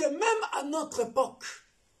pour que même à notre époque,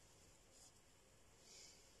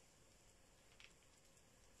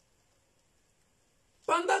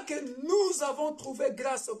 pendant que nous avons trouvé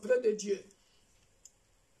grâce auprès de Dieu,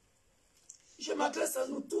 je m'adresse à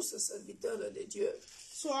nous tous, serviteurs de Dieu.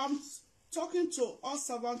 So I'm talking to all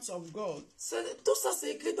servants of God. Tout ça,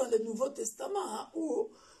 c'est écrit dans le Nouveau Testament, hein,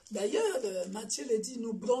 où, d'ailleurs, Matthieu le dit,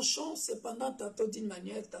 nous branchons cependant tantôt d'une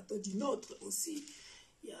manière, tantôt d'une autre aussi.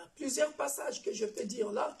 Il y a plusieurs passages que je peux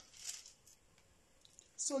dire là.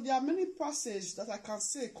 So there are many passages that I can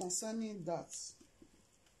say concerning that.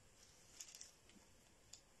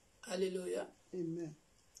 Alléluia. Amen.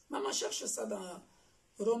 Maman cherche ça dans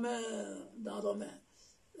Romains.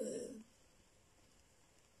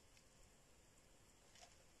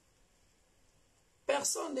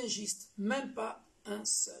 Personne n'est juste, même pas un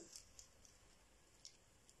seul.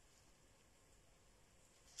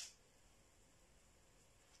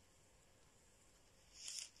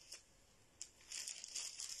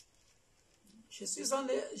 Je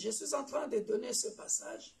suis en train de donner ce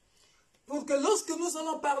passage pour que lorsque nous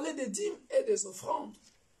allons parler des dîmes et des offrandes,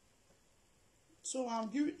 So I'm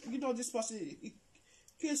giving all this passage in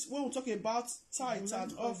case when we talk about tithes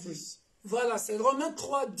and offerings. voilà, c'est Romains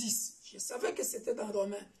 3, 10. Je savais que c'était dans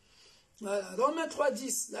Romains. Voilà, Romains 3,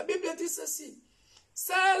 10. La Bible dit ceci.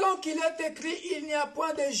 Selon qu'il est écrit, il n'y a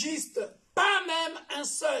point de juste, pas même un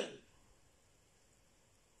seul.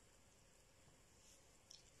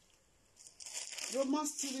 Romans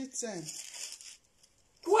 3:10.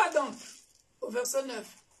 Quoi donc? Au verset 9.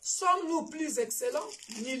 Sommes-nous plus excellents?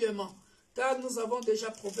 Nullement. Car nous avons déjà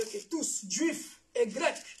prouvé que tous, juifs et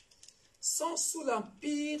grecs, sont sous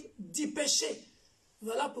l'empire du péché.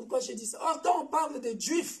 Voilà pourquoi je dis ça. Or, quand on parle de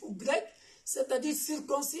juifs ou grecs, c'est-à-dire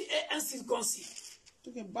circoncis et incirconcis.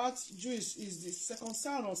 Talking about Jewish is the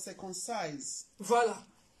circumcised or circumcised. Voilà.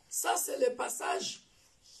 Ça, c'est le passage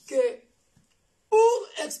que, pour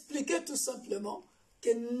expliquer tout simplement que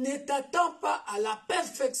ne t'attends pas à la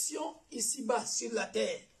perfection ici-bas sur la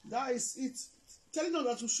terre. That is it. Telling us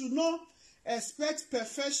that we should not expect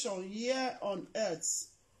perfection here on earth.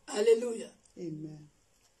 Alléluia. Amen.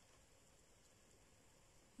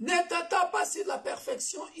 Ne t'attends pas sur la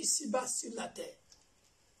perfection ici-bas sur la terre.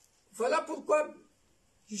 Voilà pourquoi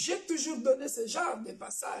j'ai toujours donné ce genre de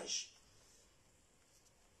passage.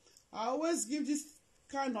 I always give this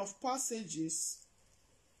kind of passages.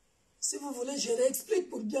 Si vous voulez, je réexplique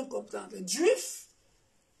pour bien comprendre. Juif,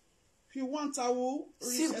 If you want, I will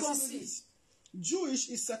circoncis. Jewish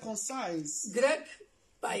is circumcised. Grec,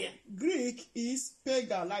 païen. Greek is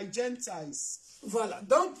pagan, like Gentiles. Voilà.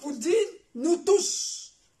 Donc, pour dire, nous tous,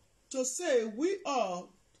 To say we are,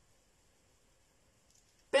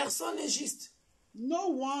 personne n'est juste. no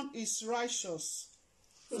one is righteous.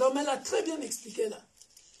 Romain l'a très bien expliqué là.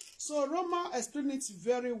 So Roma explained it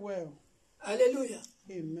very well. Alléluia.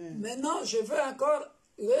 Amen. Maintenant, je veux encore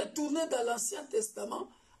retourner dans l'Ancien Testament.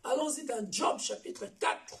 Allons-y dans Job chapitre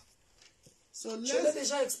 4. So Je l'ai let's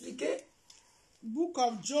déjà expliqué. book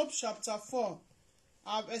of Job chapter 4.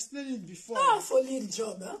 I've explained it before. Ah, il faut lire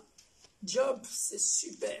Job. Hein? Job, c'est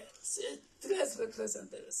super. C'est très, très, très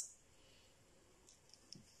intéressant.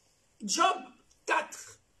 Job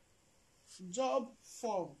 4, Job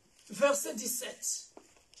 4, verset 17.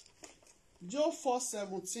 Job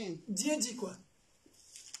 4:17. Dieu dit quoi?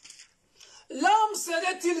 L'homme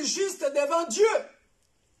serait-il juste devant Dieu?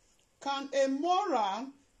 Can a moral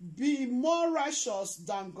be more righteous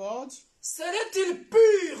than God? Serait-il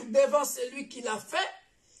pur devant celui qui l'a fait?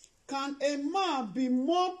 Can a man be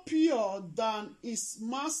more pure than his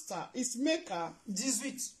master, his maker?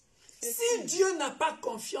 18. Si Dieu n'a pas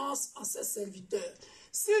confiance en ses serviteurs,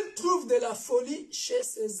 s'il trouve de la folie chez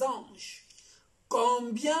ses anges,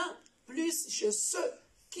 combien plus chez ceux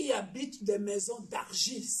qui habitent des maisons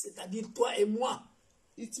d'argile, c'est-à-dire toi et moi.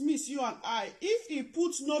 It means you and I. If he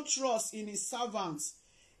puts no trust in his servants,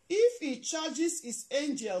 if he charges his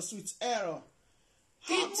angels with error,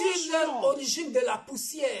 Qui tirent leur origine de la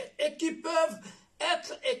poussière et qui peuvent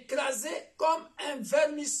être écrasés comme un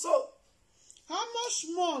vermisseau. how much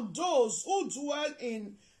more those who dwell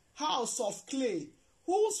in house of clay,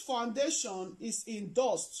 whose foundation is in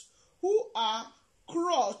dust, who are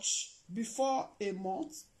crushed before a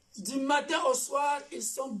month? Du matin au soir, ils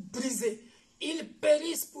sont brisés. Ils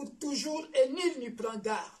périssent pour toujours et nul n'y prend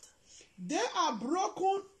garde. They are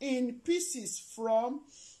broken in pieces from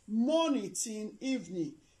morning till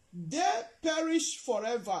evening. They perish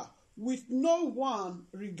forever, with no one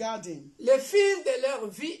regarding. Le fil de leur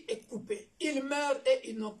vie est coupé. Ils meurent et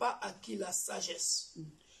ils n'ont pas acquis la sagesse.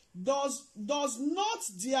 Does not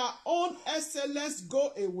their own excellence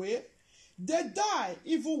go away? They die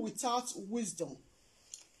even without wisdom.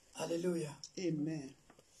 Alléluia. Amen.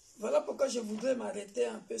 Voilà pourquoi je voudrais m'arrêter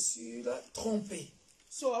un peu sur tromper.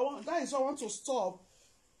 So that is why I want to stop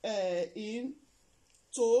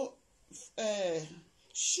to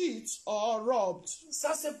cheat or robbed.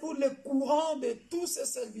 Ça, c'est pour le courant de tous ces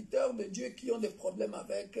serviteurs de Dieu qui ont des problèmes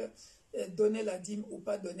avec donner la dîme ou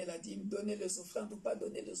pas donner la dîme, donner les offrandes ou pas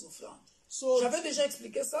donner les offrandes. So, J'avais déjà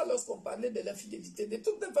expliqué ça lorsqu'on parlait de l'infidélité. De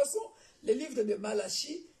toute façon, le livre de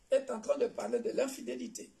Malachie est en train de parler de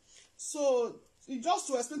l'infidélité. so just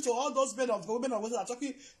to explain to all those men of God, women of God that are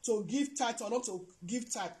talking to give tithe or not to give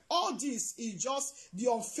tithe, all this is just the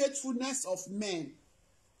unfaithfulness of men.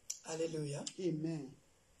 Alléluia. Amen.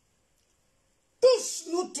 Tous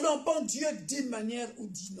nous trompons Dieu d'une manière ou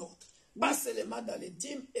d'une autre. Pas seulement dans les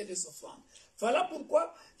dîmes et les offrandes. Voilà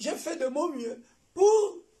pourquoi j'ai fait de mon mieux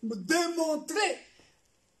pour me démontrer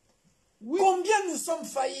combien nous sommes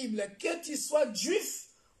faillibles, que tu sois juif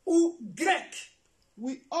ou grec.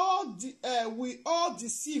 We all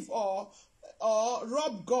deceive or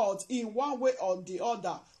rob God in one way or the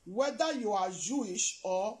other, whether you are Jewish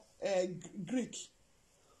or Greek.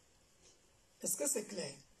 Est-ce que c'est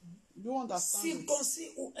clair? You understand?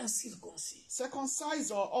 Circoncis ou incirconcis.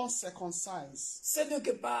 Circumcised or uncircumcised. Ce n'est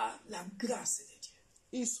que par la grâce de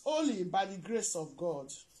Dieu. It's only by the grace of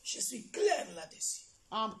God. Je suis clair là-dessus.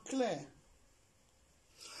 I'm clear.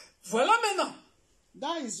 Voilà maintenant.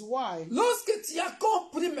 That is why, Lorsque tu as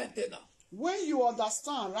compris maintenant, when you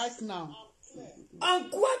understand right now, en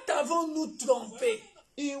quoi t'avons-nous trompé?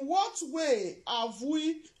 in what way have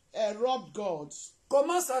we robbed God?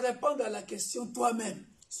 Commence à répondre à la question toi-même.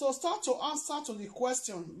 So start to answer to the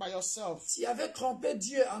question by yourself. Tu avais trompé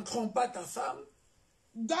Dieu en trompant ta femme.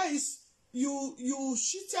 That is, you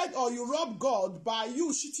cheated or you robbed God by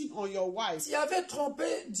you cheating on your wife. Tu avais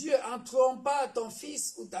trompé Dieu en trompant ton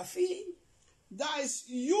fils ou ta fille. That is,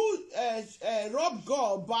 you robbed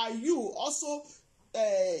God by you also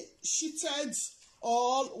cheated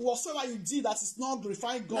or whatsoever you did that is not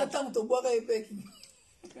glorifying God. Nathan, te boirait avec.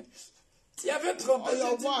 Tu avais trompé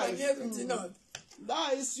Dieu d'une manière ou d'une autre.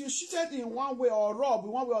 That is, you cheated in one way or robbed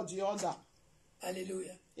in one way or the other.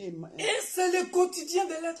 Alléluia. Amen. Et c'est le quotidien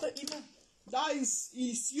de l'être humain. That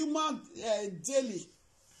is human daily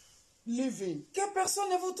living. Que personne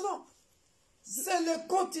ne vous trompe. C'est le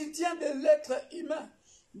quotidien de l'être humain.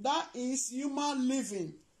 That is human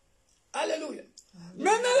living. Alléluia.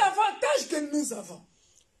 Maintenant, l'avantage que nous avons,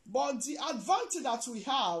 But the advantage that we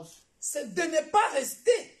have, c'est de ne pas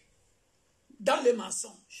rester dans les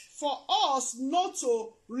mensonges. for us not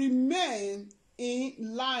to remain in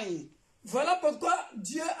lying. Voilà pourquoi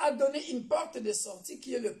Dieu a donné une porte de sortie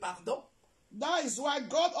qui est le pardon. That is why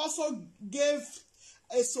God also gave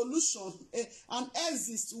a solution, an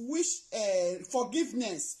exit, which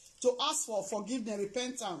forgiveness, to ask for forgiveness,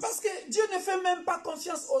 repentance. Parce que Dieu ne fait même pas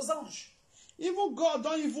confiance aux anges. Even God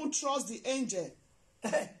don't even trust the angel.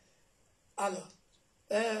 Alors,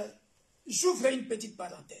 j'ouvre une petite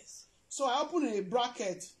parenthèse. So I open a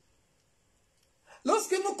bracket.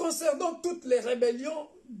 Lorsque nous concernons toutes les rébellions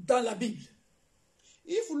dans la Bible,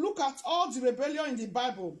 If you look at all the rebellion in the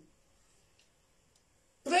Bible,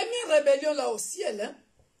 première rébellion là au ciel,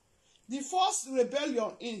 the first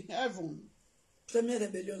rebellion in heaven, première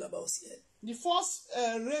rébellion là-bas au ciel, The first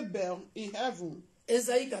rebel in heaven,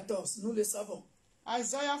 Ésaïe 14, nous le savons.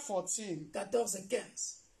 Isaiah 14, 14 et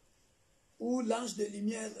 15. Où l'ange de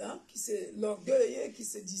lumière, hein, qui c'est l'orgueil, qui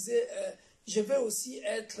se disait, je vais aussi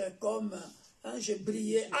être comme, hein, je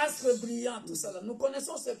brillais, astre brillant, tout ça là. Nous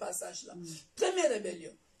connaissons ce passage-là. Première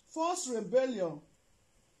rébellion. first rebellion,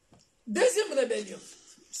 Deuxième rébellion.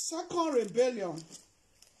 second rebellion,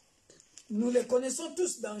 Nous les connaissons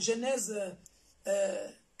tous dans Genèse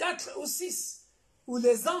 4 ou 6, où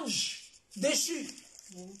les anges déchus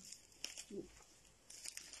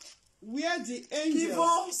where the qui angels,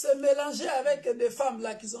 vont se mélanger avec des femmes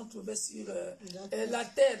là qu'ils ont trouvées sur la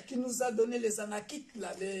terre, qui nous a donné les Anakites,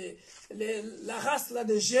 là, la race là,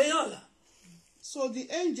 de géants là. so the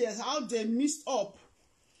angels, how they mixed up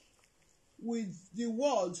with the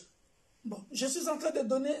world. Bon, je suis en train de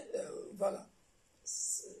donner, voilà,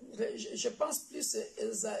 je pense plus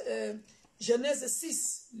Genèse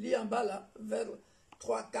 6, lit en bas là, vers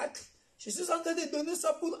 3-4. Je suis en train de donner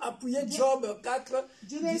ça pour appuyer Job 4,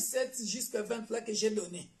 17 jusqu'à 20 là que j'ai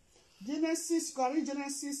donné. Genesis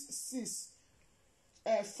 6,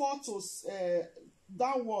 4 to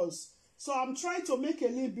downwards. So I'm trying to make a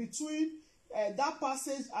link between that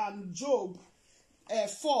passage and Job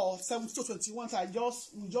 4, 17 to 21 that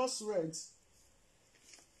we just read.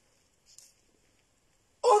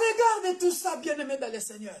 Au regard de tout ça, bien-aimés dans le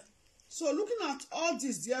Seigneur, So looking at all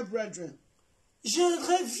this, dear brethren, je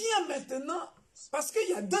reviens maintenant, parce qu'il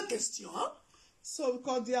y a deux questions. Hein? so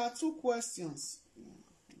because there are two questions.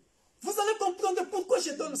 Vous allez comprendre pourquoi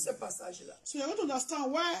je donne ce passage-là. So you're going to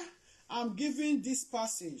understand why I'm giving this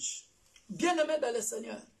passage. Bien-aimés dans le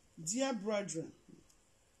Seigneur, Dear brethren,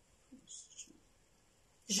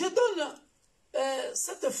 je donne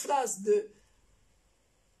cette phrase de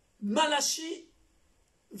Malachie,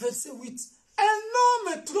 verset 8.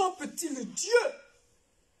 Un homme trompe-t-il Dieu?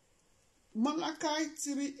 Malachi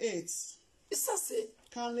 3:8. Et ça, c'est...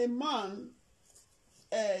 Can a man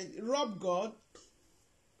rob God?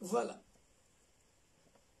 Voilà.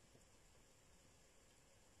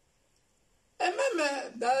 Et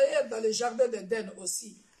même d'ailleurs dans les jardins d'Éden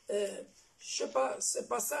aussi, je sais pas, ce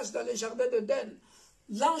passage dans les jardins d'Éden,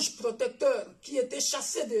 l'ange protecteur qui était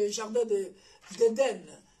chassé des jardins d'Éden,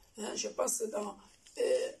 hein, je pense dans...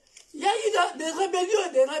 il y a eu des rébellions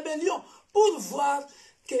et des rébellions pour voir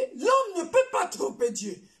que l'homme ne peut pas tromper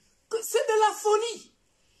Dieu. C'est de la folie.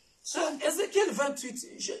 Hein, Ézéchiel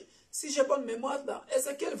 28, si j'ai bonne mémoire, dans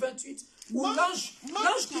Ézéchiel 28, où l'ange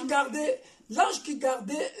qui gardait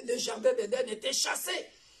le jardin d'Éden était chassé.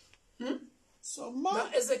 So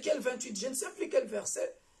Dans Ézéchiel 28, je ne sais plus quel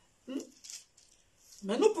verset.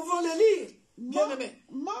 Mais nous pouvons le lire. Bien aimé.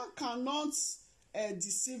 man cannot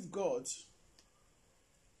deceive God.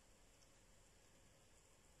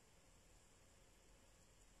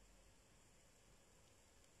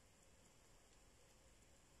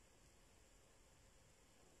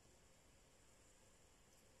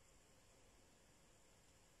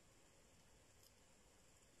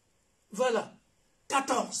 Voilà.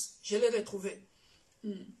 14. Je l'ai retrouvé.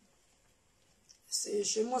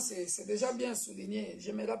 Chez moi, c'est déjà bien souligné.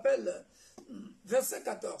 Je me rappelle, verset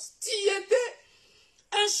 14. Tu étais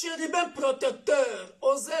un chérubin protecteur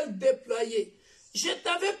aux ailes déployées. Je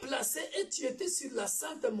t'avais placé et tu étais sur la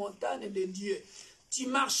sainte montagne de Dieu. Tu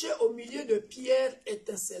marchais au milieu de pierres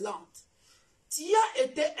étincelantes. Tu as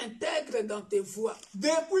été intègre dans tes voies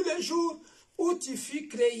depuis le jour où tu fus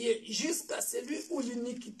créé jusqu'à celui où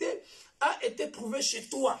l'iniquité a été trouvée chez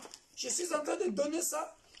toi. Je suis en train de donner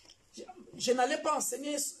ça. Je n'allais pas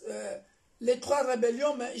enseigner les trois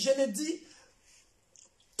rébellions, mais je l'ai dit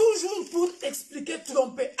toujours pour expliquer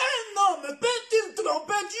tromper. Un homme peut-il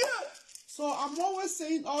tromper Dieu? So I'm always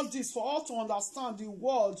saying all this for us to understand the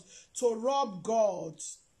word to rob God.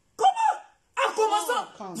 Comment? En commençant.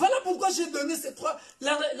 Quand? Voilà pourquoi j'ai donné ces trois.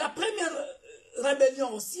 La première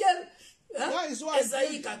rébellion au ciel, hein,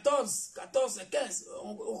 Ésaïe 14, 15.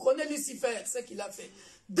 On connaît Lucifer, ce qu'il a fait.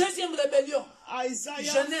 Deuxième rébellion, Isaiah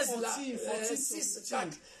Genèse 14, là, 14, 6, 15.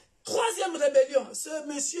 4. Troisième rébellion, ce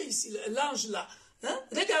monsieur ici, l'ange là. Hein?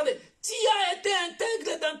 Regardez, tu as été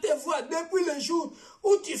intègre dans tes voies depuis le jour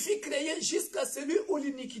où tu fus créé jusqu'à celui où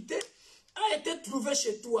l'iniquité a été trouvée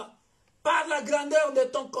chez toi. Par la grandeur de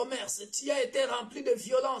ton commerce, tu as été rempli de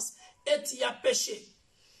violence et tu as péché.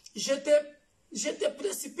 Je te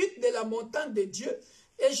précipite de la montagne de Dieu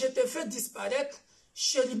et je te fais disparaître,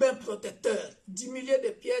 chérubin protecteur, du milieu de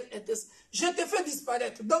pierres. Je te fais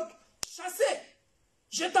disparaître. Donc, chassé,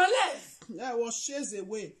 je t'enlève. I was chased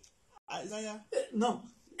away. Isaiah. Non,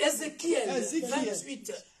 Ézéchiel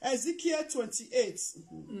 28. Ezekiel 28.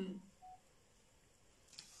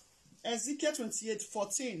 Ezekiel 28,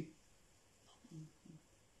 14.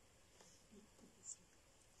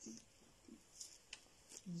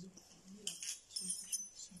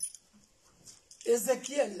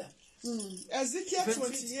 Ézéchiel. Ezekiel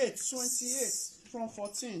 28 from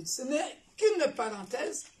 14. Ce n'est qu'une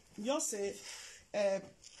parenthèse Just a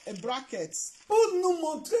bracket. pour nous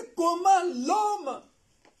montrer comment l'homme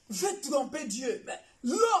veut tromper Dieu. Mais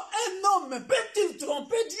un homme peut-il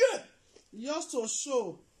tromper Dieu? Just to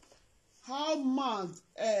show how man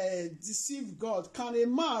deceive God. Can a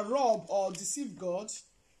man rob or deceive God?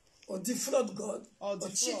 Or defraud God? Or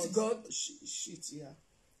cheat God? Shit, yeah.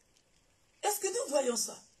 Est-ce que nous voyons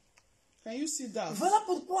ça? Can you see that? Voilà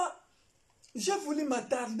pourquoi j'ai voulu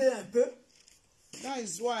m'attarder un peu. That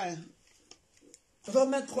is why.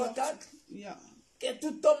 Romains 3:4. Yeah. Que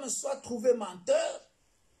tout homme soit trouvé menteur.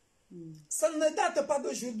 Ça ne date pas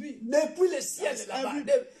d'aujourd'hui. Depuis le ciel là-bas.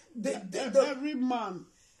 Every man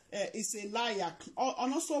is a liar.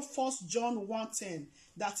 And also 1 John 1:10.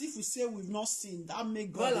 That if we say we've not sinned, that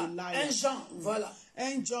make God voilà, a liar. 1 Jean, voilà.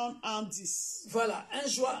 1 John 1:10. Voilà, 1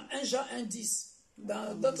 Jean 1:10.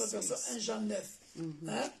 Dans d'autres versions, 1 Jean 9.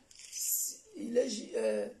 Hein? Il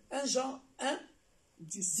est 1 Jean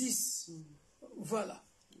 1:10. Voilà.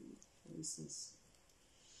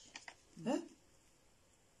 Hein?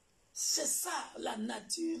 C'est ça la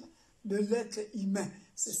nature de l'être humain.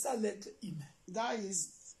 C'est ça l'être humain. That is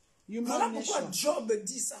human Voilà nature. pourquoi Job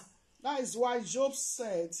dit ça. That is why Job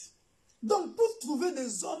said, donc pour trouver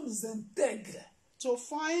des hommes intègres, to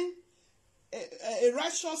find a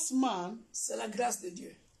righteous man, c'est la grâce de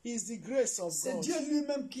Dieu. Is the grace of c'est God. Dieu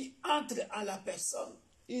lui-même qui entre en la personne.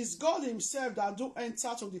 It's God himself that do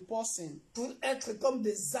enter to the person. Pour être comme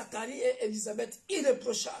des Zacharie et Élisabeth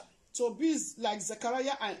irréprochables. To be like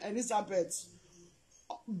Zechariah and Elizabeth,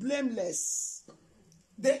 blameless.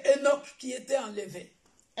 Des Enoch qui étaient enlevés.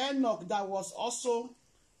 Enoch that was also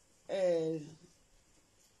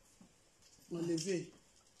enlevé.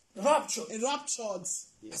 Raptured. Yes.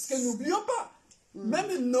 Parce que n'oublions pas,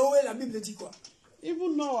 même Noé, la Bible dit quoi?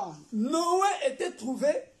 Even Noah. Noé était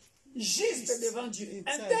trouvé juste devant Dieu,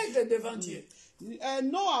 intègre devant Dieu.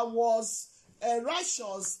 Noah was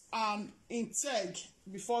righteous and integer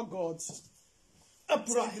before God.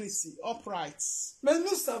 Upright. Mais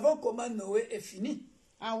nous savons comment Noé est fini.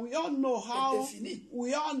 And we all know how.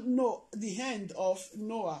 We all know the end of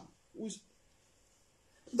Noah.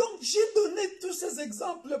 Donc j'ai donné tous ces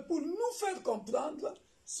exemples pour nous faire comprendre.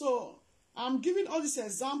 So I'm giving all these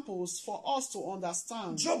examples for us to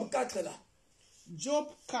understand. Job 4 là. Job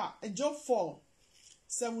 4,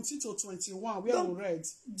 17 to 21, where we read.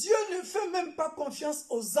 Dieu ne fait même pas confiance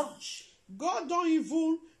aux anges. God don't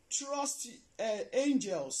even trust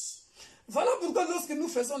angels. Voilà pourquoi lorsque nous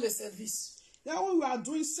faisons les services. Yeah, when we are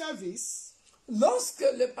doing service. Lorsque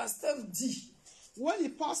le pasteur dit. When the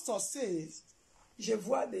pastor says. Je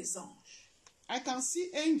vois des anges. I can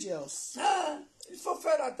see angels. Ah, il faut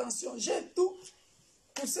faire attention. J'ai tout.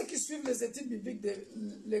 Pour ceux qui suivent les études bibliques de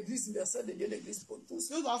l'Église universelle de Dieu, l'Église pour tous.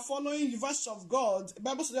 Those are following the University of God,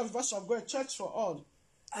 Bible study of the University of God, Church for all.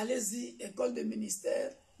 Allez-y, école de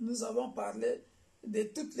ministère. Nous avons parlé de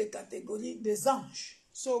toutes les catégories des anges.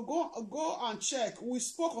 So go and check. We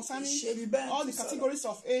spoke concerning all the categories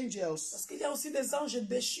of angels. Parce qu'il y a aussi des anges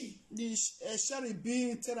déchus. The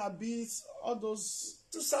cherubim, cherubims, all those.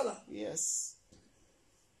 Tout ça là. Yes.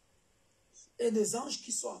 Et des anges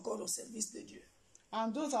qui sont encore au service de Dieu.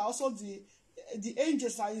 And those are also the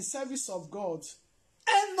angels are in service of God.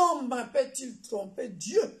 Un homme peut-il tromper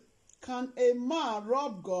Dieu? Can a man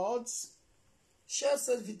rob God? Cher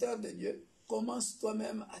serviteur de Dieu, commence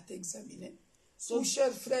toi-même à t'examiner. So,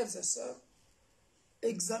 chers frères et sœurs,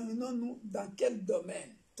 examinons-nous dans quel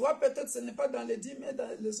domaine. Toi, peut-être, ce n'est pas dans les dîmes et dans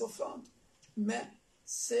les offrandes, mais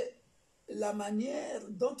c'est la manière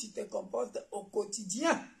dont tu te comportes au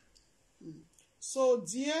quotidien. So,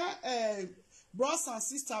 dear brothers and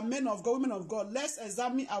sisters, men of God, women of God, let's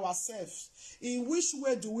examine ourselves. In which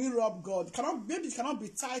way do we rob God? Maybe it cannot be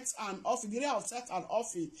tithe and offering. The area of tithe and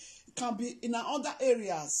offering it can be in other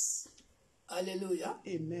areas. Alléluia.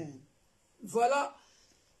 Amen. Voilà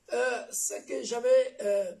ce que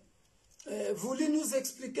j'avais voulu nous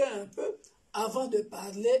expliquer un peu avant de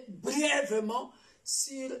parler brièvement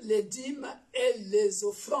sur les dîmes et les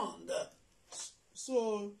offrandes.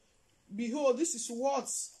 So, behold, this is what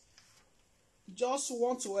just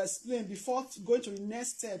want to explain before going to the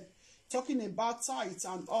next step, talking about tithes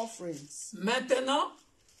and offerings. Maintenant,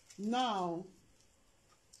 now,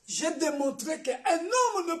 j'ai démontré qu'un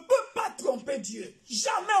homme ne peut pas tromper Dieu.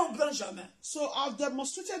 Jamais au grand jamais. So I've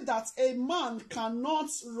demonstrated that a man cannot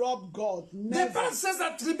rob God. Never. De par ses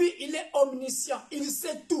attributs, il est omniscient. Il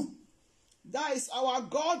sait tout. That is, our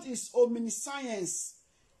God is omniscience.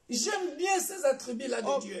 J'aime bien ces attributs-là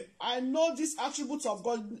de Dieu. I know these attributes of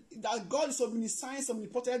God, that God is omniscient,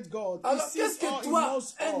 omnipotent God. Alors, qu'est-ce que toi,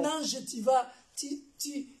 un ange, tu vas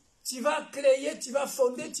créer, tu vas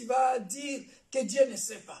fonder, tu vas dire que Dieu ne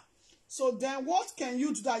sait pas? So then what can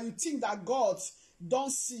you do that you think that God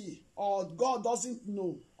don't see or God doesn't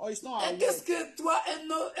know or is not aware? Et qu'est-ce que toi,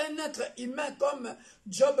 un être humain, comme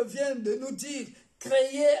Job vient de nous dire,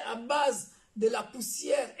 créé à base de la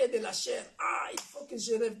poussière et de la chair? Ah, il faut que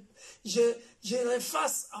je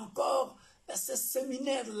refasse encore ce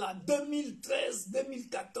séminaire-là,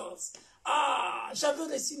 2013-2014. Ah,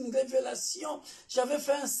 j'avais reçu une révélation, j'avais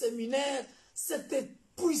fait un séminaire, c'était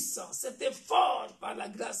puissant, c'était fort par la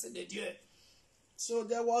grâce de Dieu. So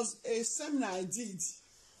there was a seminar I did.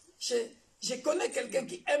 Je connais quelqu'un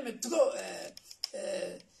qui aime trop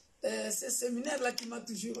ce séminaire-là qui m'a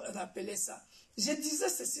toujours rappelé ça. Je disais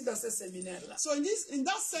ceci dans ce séminaire-là. So in that Je me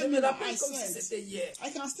seminar rappelle I comme si said, c'était hier.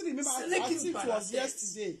 I can still remember, Ce I n'est qu'une think it was parenthèse.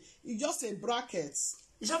 yesterday. It's just a bracket.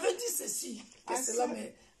 J'avais dit ceci, que cela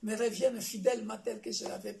me revienne fidèlement tel que je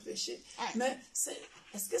l'avais prêché. Mais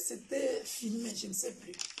est-ce que c'était filmé? Je ne sais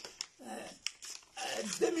plus.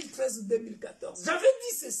 2013 ou 2014. J'avais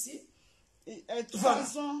dit ceci. Voilà.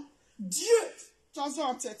 Dieu,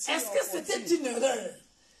 est-ce que c'était une erreur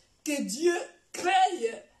que Dieu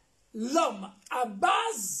crée l'homme à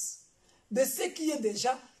base de ce qui est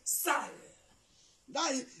déjà sale?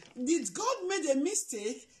 Did God make a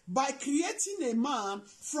mistake by creating a man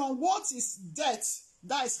from what is dirt,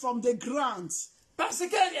 that is from the ground? Parce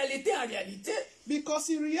qu'en réalité, because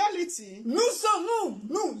in reality, nous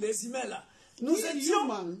les humains là, nous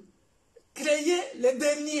étions créés les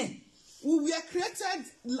derniers. We were created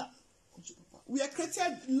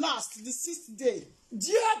last, the sixth day.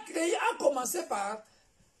 Dieu a commencé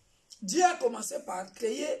par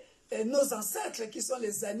créer nos ancêtres qui sont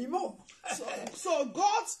les animaux. So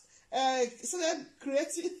God started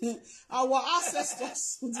creating our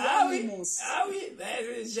ancestors, the animals. Oui,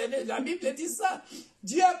 la Bible dit ça.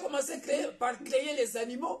 Dieu a commencé par créer les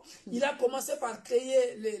animaux. Il a commencé par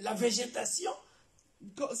créer la végétation.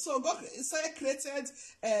 So God started created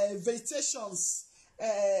vegetations,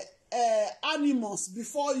 animals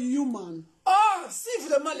before human. Or, si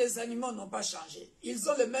vraiment les animaux n'ont pas changé, ils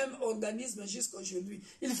ont le même organisme jusqu'à aujourd'hui.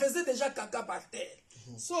 Ils faisaient déjà caca par terre.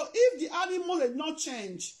 So if the animal did not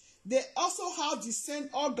change, they also have the same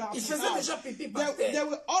organs. Ils faisaient déjà pipi par terre. They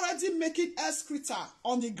were already making excreta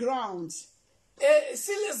on the ground. Et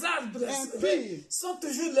si les arbres sont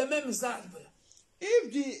toujours les mêmes arbres, if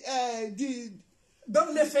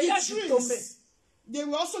donc les feuillages tombaient, they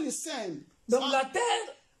were also the same. Donc la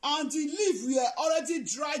terre, and the leaves were already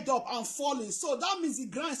dried up and falling. So that means the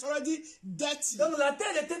ground is already dirty. Donc la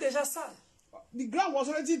terre était déjà sale. The ground was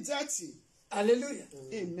already dirty. Alléluia.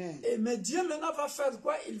 Amen. Mais Dieu maintenant va faire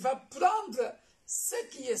quoi? Il va prendre ce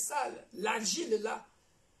qui est sale, l'argile là,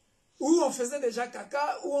 où on faisait déjà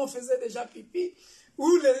caca, où on faisait déjà pipi,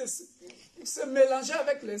 où se mélanger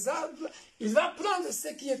avec les arbres. Il va prendre ce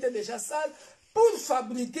qui était déjà sale pour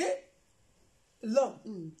fabriquer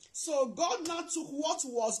l'homme. So God now took what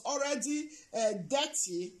was already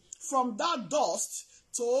dirty from that dust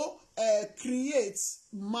to create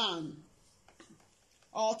man,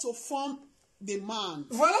 or to form the man.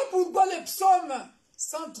 Voilà pourquoi le psaume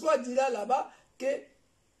 103 dira là-bas que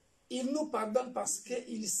il nous pardonne parce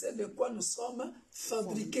qu'il sait de quoi nous sommes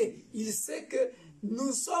fabriqués. Il sait que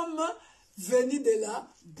nous sommes venus de la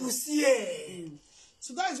poussière.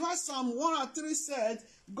 So that is why Psalm 103 said,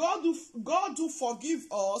 God do forgive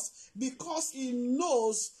us because He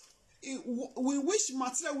knows with which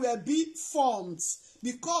material we are being formed,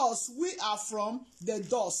 because we are from the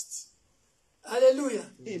dust. Alléluia.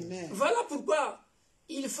 Amen. Voilà pourquoi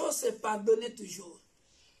il faut se pardonner toujours.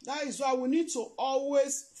 That is why we need to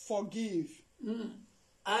always forgive.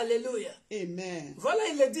 Alléluia. Amen. Voilà,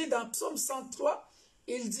 il est dit dans Psaume 103,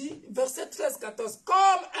 il dit, verset 13-14,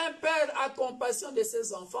 comme un père a compassion de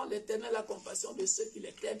ses enfants, l'Éternel a compassion de ceux qui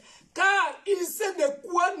le craignent, car il sait de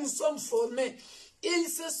quoi nous sommes formés. Il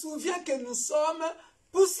se souvient que nous sommes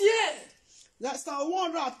poussière. That's Psalm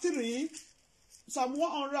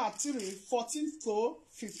 103,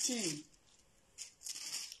 14-15.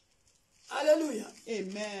 Alléluia.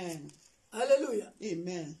 Amen. Alléluia.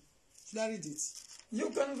 Amen. Should I read it? You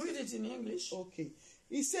can read it in English. Okay.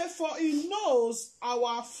 He said, for He knows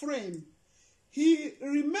our frame. He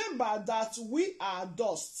remembered that we are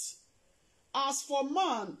dust. As for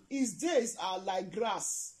man, his days are like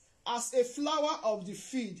grass. As a flower of the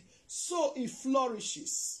field, so he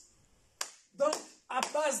flourishes. Donc, à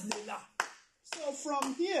base de là, So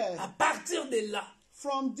from here, à partir de là,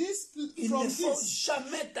 from this, il ne faut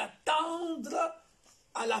jamais t'attendre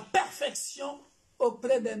à la perfection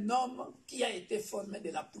auprès d'un homme qui a été formé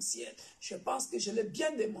de la poussière. Je pense que je l'ai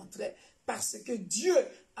bien démontré parce que Dieu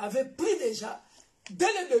avait pris déjà,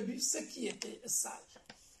 dès le début, ce qui était sale.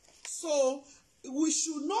 So, we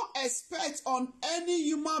should not expect on any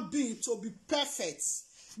human being to be perfect.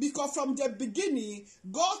 Because from the beginning,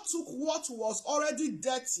 God took what was already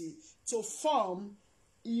dirty to form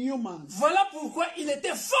humans. Voilà pourquoi il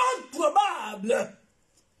était fort probable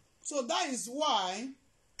So that is why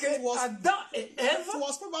que Adam et Ève, it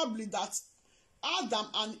was probably that Adam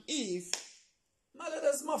and Eve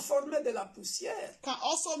malheureusement formés de la poussière,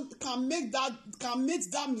 can make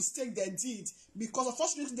that mistake they did, because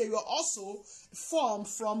unfortunately they were also formed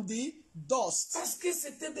from the dust. parce que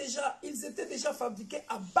ils étaient déjà fabriqués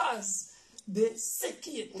à base de ce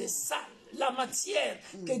qui était sale. La matière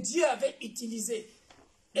que Dieu avait utilisée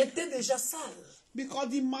était déjà sale. Because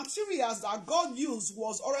the materials that God used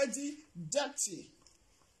was already dirty.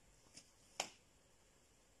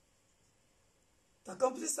 T'as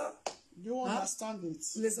compris ça? You understand it?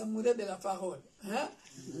 Les amoureux de la parole. Hein?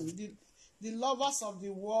 The lovers of the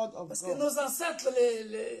word of Parce God. que nos ancêtres,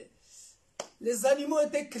 les animaux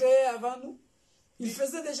étaient créés avant nous. Ils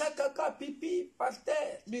faisaient déjà caca, pipi par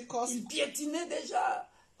terre. Ils piétinaient déjà.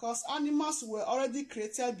 Because animals were already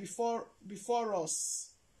created before us.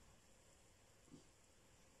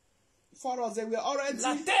 For us, they were already...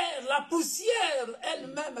 La terre, la poussière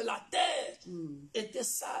elle-même, la terre était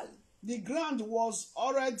sale. The ground was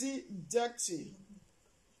already dirty.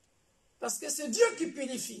 Parce que c'est Dieu qui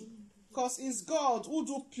purifie. Because it's God who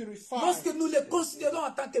do purify. Lorsque nous les considérons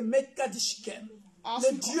en tant que Mekadishkem,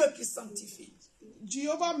 le Dieu qui sanctifie.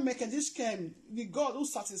 Jehovah Mekadishkem, the God who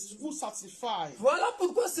sanctifies. Voilà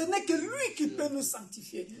pourquoi ce n'est que lui qui peut nous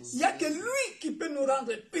sanctifier. Il n'y a que lui qui peut nous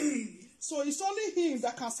rendre purs. So it's only him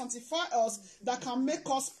that can sanctify us, that can make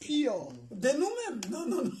us pure. De nous-mêmes,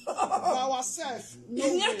 non. By ourselves. No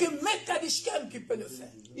Il n'y a way. que Mekadishkem qui peut le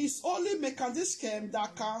faire. It's only Mekadishkem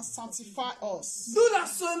that can sanctify us. D'où la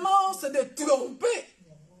semence de tromper.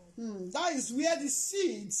 That is where the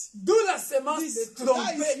seed, D'où la semence de that is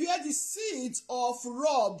tromper. where the seed of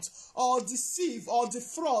robbed or deceive or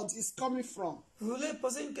defraud is coming from. Vous voulez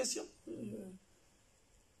poser une question?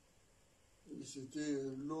 C'était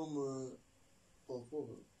l'homme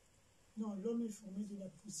Non, l'homme est formé de la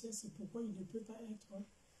poussière, c'est pourquoi il ne peut pas être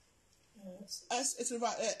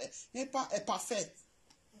Parfait.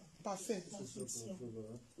 perfection.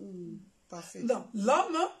 Parfait. Non,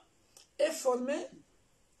 l'homme est formé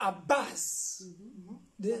à base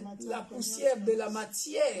de la poussière, de la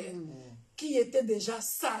matière qui était déjà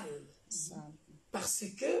sale. Parce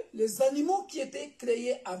que les animaux qui étaient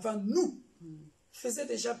créés avant nous faisaient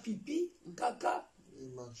déjà pipi, caca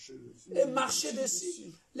et marchaient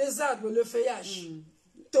dessus. Les arbres, le feuillage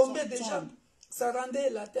tombaient déjà. Ça rendait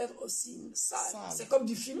la terre aussi sale. C'est comme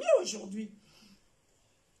du fumier aujourd'hui.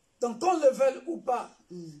 Donc qu'on le veuille ou pas,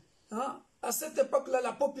 hein, à cette époque-là,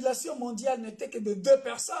 la population mondiale n'était que de 2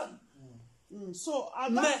 personnes. So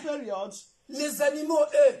at that period, les animaux,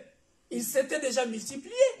 eux, ils s'étaient déjà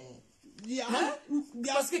multipliés. Hein?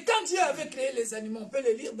 Parce que quand Dieu avait créé les animaux, on peut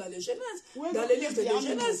le lire dans les Genèses, dans les livres de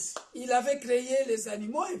Genèse, il avait créé les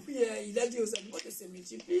animaux et puis il a dit aux animaux de se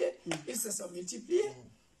multiplier. Ils se sont multipliés.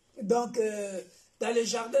 Donc, dans les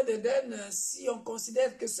jardins d'Éden, si on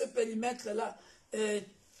considère que ce périmètre-là,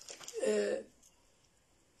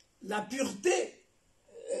 la pureté,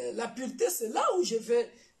 c'est là où je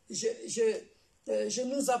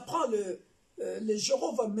nous apprends le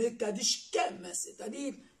Jéhovah Mekadishkem,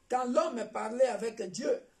 c'est-à-dire quand l'homme parlait avec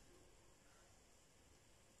Dieu,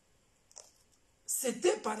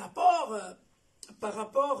 c'était par rapport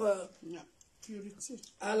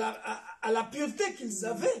à la pureté qu'ils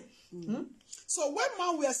avaient. So when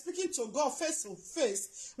man were speaking to God face to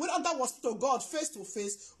face, when Adam was speaking to God face to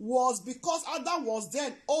face, was because Adam was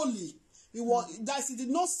then holy. That he did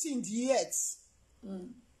not sin yet.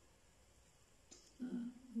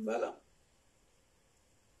 Voilà.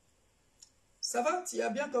 Ça va? Tu as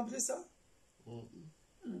bien compris ça?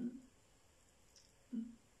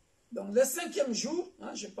 Donc le 5e jour,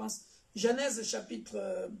 hein, je pense, Genèse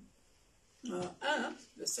chapitre 1,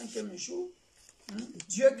 le 5e jour,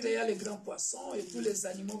 Dieu créa les grands poissons et tous les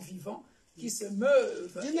animaux vivants qui se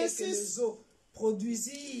meuvent et que les eaux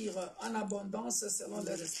produisirent en abondance selon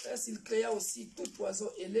leur espèce. Il créa aussi tout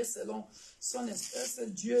oiseau ailé selon son espèce.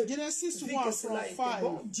 Dieu vit que cela était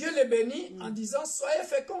bon. Dieu les bénit en disant, soyez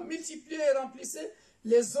féconds, multipliez et remplissez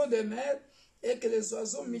les eaux de mer et que les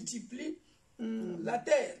oiseaux multiplient la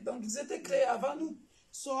terre. Donc ils étaient créés avant nous.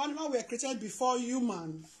 So animals were created before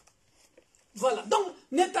human. Voilà. Donc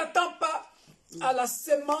ne t'attends pas à la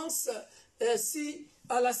sémence si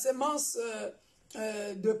à la sémence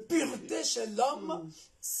de pureté chez l'homme,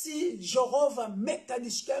 si Jéhovah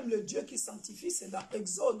Mekadishkem, le Dieu qui sanctifie, c'est dans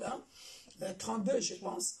Exode 32, je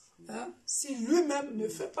pense, hein, si lui-même ne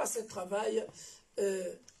fait pas ce travail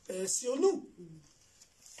sur nous,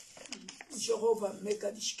 Jéhovah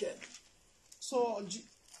Mekadishkem. So,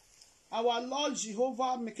 our Lord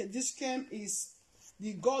Jehovah Mekadishkem is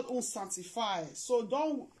the God who sanctifies. So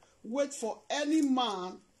don't wait for any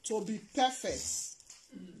man to be perfect.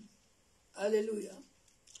 Alléluia.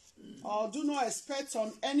 Or do not expect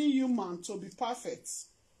on any human to be perfect.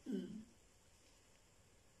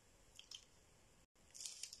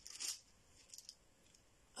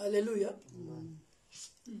 Alléluia.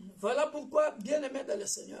 Voilà pourquoi, bien-aimés dans le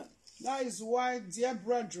Seigneur, That is why, dear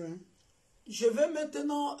brethren, je vais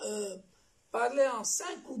maintenant parler en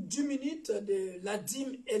 5 ou 10 minutes de la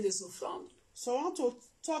dîme et les offrandes. so I want to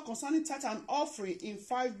talk concerning tithe and offering in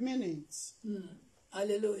 5 minutes.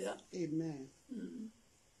 Alléluia. Amen.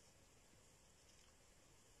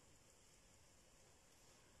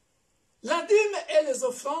 La dîme et les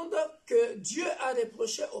offrandes que Dieu a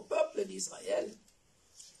reprochées au peuple d'Israël,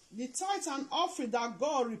 The tithe and offering that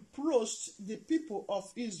God reproached the people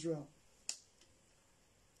of Israel.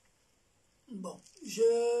 bon,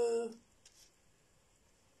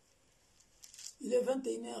 il est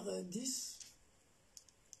 21h10.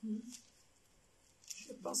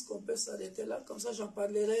 Je pense qu'on peut s'arrêter là, comme ça j'en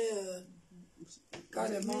parlerai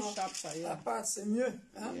carrément à part, c'est mieux,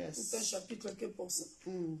 hein? Yes. Tout un chapitre que pour ça.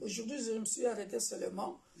 Aujourd'hui, je me suis arrêté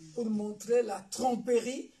seulement pour montrer la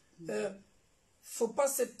tromperie. Faut pas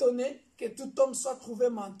s'étonner que tout homme soit trouvé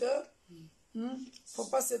menteur. Faut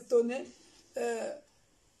pas s'étonner.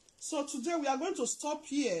 So today we are going to stop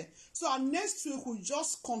here. So our next week we'll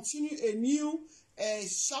just continue a new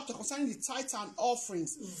chapter concerning the tithe and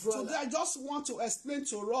offerings. Voilà. Today I just want to explain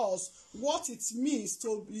to us what it means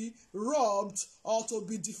to be robbed or to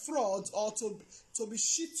be defrauded or to be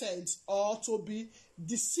cheated or to be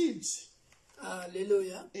deceived.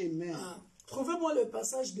 Alléluia. Amen. Trouvez-moi le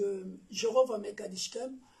passage de Jéhovah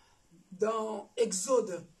Mekadishkem dans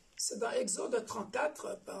Exode. C'est dans Exode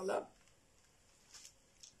 34, par là.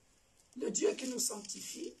 Le Dieu qui nous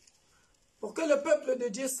sanctifie, pour que le peuple de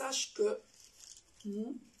Dieu sache que,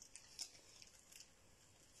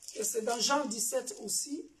 et c'est dans Jean 17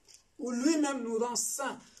 aussi, où lui-même nous rend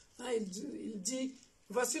saints. Hein, il dit,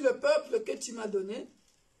 voici le peuple que tu m'as donné.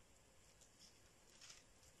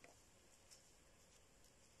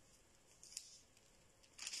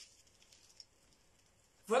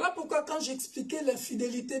 Voilà pourquoi quand j'expliquais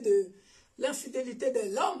l'infidélité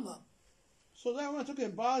de l'homme, So then we're talking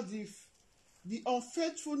about the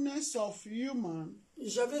unfaithfulness of human.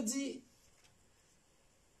 j'avais dit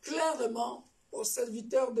clairement aux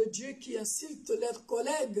serviteurs de Dieu qui insultent leurs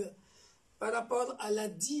collègues par rapport à la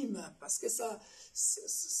dîme, parce que ça,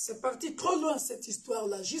 c'est parti trop loin cette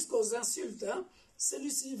histoire-là, jusqu'aux insultes. Hein.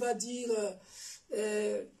 Celui-ci va dire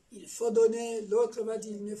il faut donner, l'autre va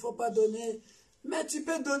dire il ne faut pas donner. Mais tu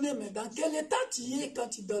peux donner, mais dans quel état tu es quand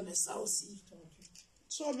tu donnes ça aussi?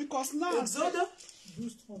 So because now Exode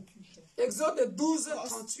 12:38. Exode 12,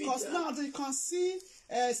 38. Because now you can see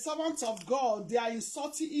servants of God, they are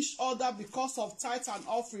insulting each other because of tithe and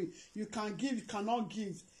offering. You can give, you cannot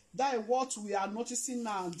give. That is what we are noticing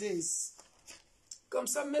nowadays. Comme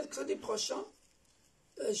ça, mercredi prochain,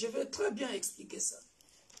 je vais très bien expliquer ça.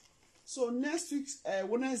 So next week,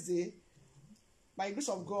 Wednesday, by the grace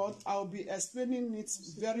of God, I will be explaining it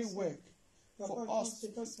very well for us.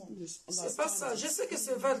 C'est pas ça. C'est pas ça. Je sais que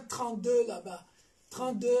c'est vers 32 là-bas.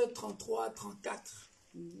 32, 33, 34.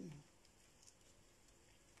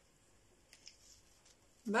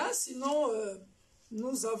 Mais sinon,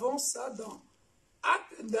 nous avons ça dans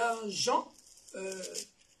Jean.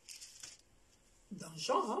 Dans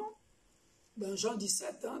Jean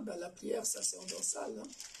 17, hein, dans la prière sacerdotale. Hein,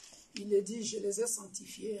 il est dit, je les ai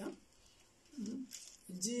sanctifiés. Hein. Il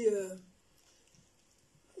dit,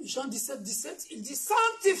 Jean 17, 17, il dit,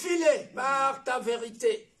 sanctifie-les par ta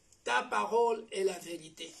vérité. Ta parole est la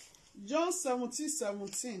vérité. John 17,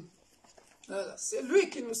 17. Voilà, c'est lui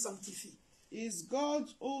qui nous sanctifie. Is God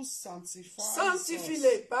who sanctifies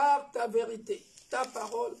Sanctifie-les par ta vérité. Ta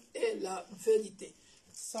parole est la vérité.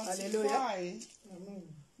 Alléluia. Sanctify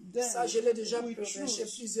them Ça, je l'ai déjà with prêché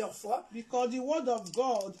truth. plusieurs fois. Because the word of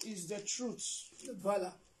God is the truth.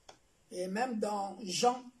 Voilà. Et même dans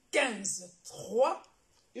Jean 15, 3,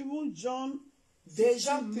 Even John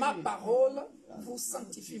déjà 15, ma parole vous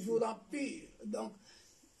sanctifie, vous rend pur. Donc,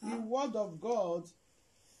 the word of God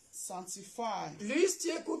sanctifies. plus tu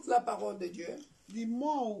écoutes la parole de Dieu, The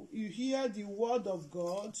more you hear the word of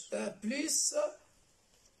God, plus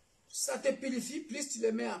ça te purifie, plus tu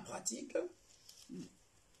le mets en pratique.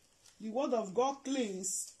 The word of God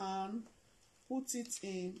cleans and put it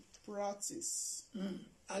in practice.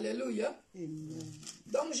 Alléluia. Amen.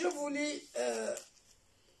 Donc je vous lis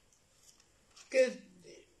que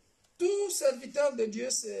tout serviteur de Dieu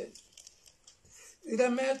se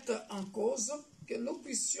remette en cause, que nous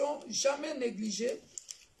puissions jamais négliger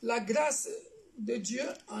la grâce de Dieu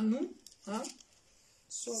en nous. Hein?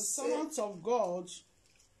 So, servants of God,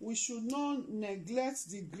 we should not neglect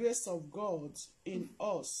the grace of God in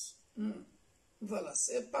us. Voilà,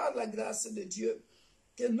 c'est par la grâce de Dieu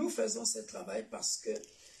que nous faisons ce travail, parce que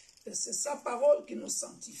c'est sa parole qui nous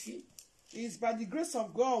sanctifie. It's by the grace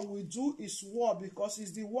of God we do His word, because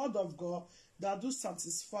it's the word of God that do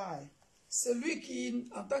satisfy. C'est lui qui,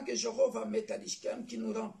 en tant que Jéhovah Mekadishkem, qui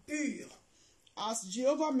nous rend purs. As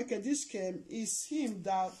Jehovah Mekadishkem, is Him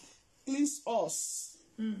that cleans us,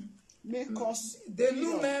 make us De pure.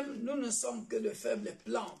 nous-mêmes, nous ne sommes que de faibles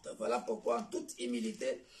plantes. Voilà pourquoi, en toute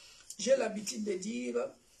humilité, j'ai l'habitude de dire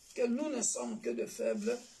que nous ne sommes que de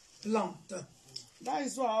faibles plantes. That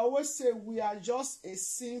is why I always say we are just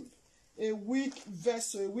a weak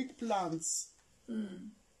vessel, a weak plant.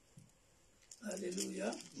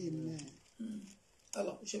 Alléluia. Amen.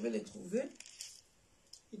 Alors, je vais les trouver.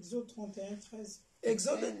 Exode 31, 13.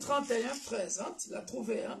 Exode 31, 13, hein, tu l'as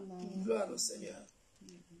trouvé, hein? Gloire au Seigneur.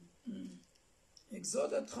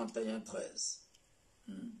 Exode 31, 13.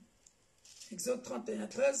 Exode 31,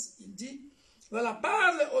 13, il dit, voilà,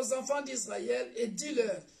 parle aux enfants d'Israël et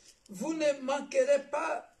dis-leur, vous ne manquerez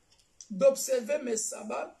pas d'observer mes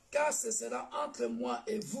sabbats, car ce sera entre moi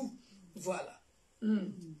et vous. Voilà.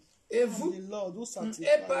 Et vous, The Lord who et sanctifies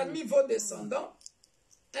parmi vos descendants,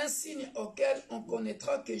 un signe auquel on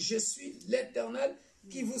connaîtra que je suis l'Éternel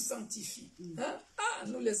qui vous sanctifie. Hein? Ah,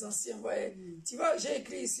 nous les anciens, voyez. Tu vois, j'ai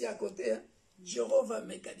écrit ici à côté, hein, Jéhovah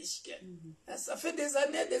Mekadishkem. Hein, ça fait des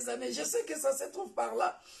années. Je sais que ça se trouve par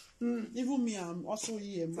là. Even me, I'm also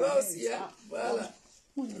here. My Toi aussi, hands, hein? Voilà.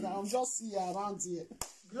 I'm just here around here.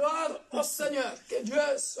 Gloire au Seigneur. Que Dieu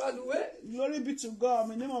soit loué. Glory be to God.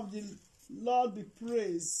 May the name of the Lord be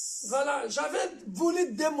praised. Voilà, j'avais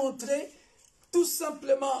voulu démontrer tout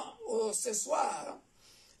simplement ce soir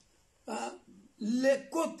hein, les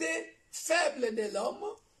côtés faibles de l'homme,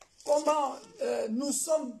 comment nous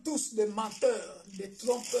sommes tous des menteurs, des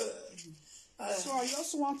trompeurs. So I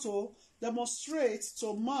just want to demonstrate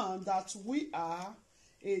to man that we are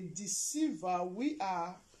a deceiver.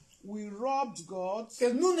 We robbed God.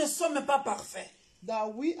 Que nous ne sommes pas parfaits. That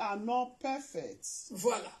we are not perfect.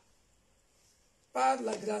 Voilà. Par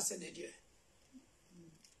la grâce de Dieu.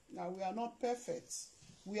 That we are not perfect.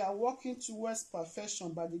 We are working towards perfection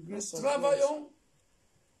by the grace Nous of God. travaillons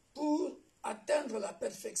pour atteindre la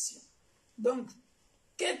perfection. Donc,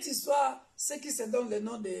 que tu sois, ceux qui se donnent le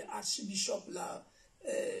nom d'archibishop là,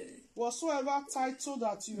 Whatsoever title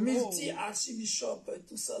that you hold, multi-archibishop,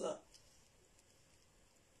 tout ça là,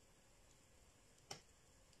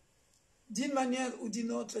 d'une manière ou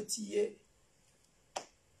d'une autre, tu es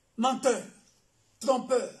menteur,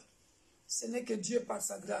 trompeur. Ce n'est que Dieu par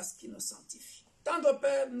sa grâce qui nous sanctifie. Tendre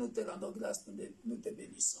Père, nous te rendons grâce, nous te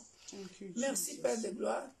bénissons. thank you, Merci Jesus. Père de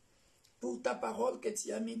gloire pour ta parole que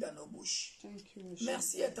tu as mis dans nos bouches. Thank you,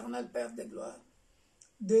 Merci éternel Père de gloire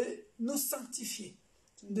de nous sanctifier,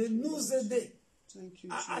 de nous aider Thank you,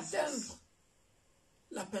 à Jesus. atteindre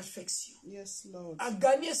la perfection, Yes, Lord. à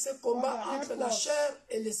gagner ce combat Father, entre help la us. chair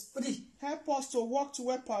et l'esprit. Help us to walk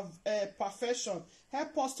toward perfection.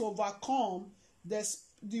 Help us to overcome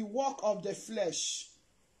the work of the flesh.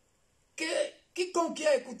 Que quiconque qui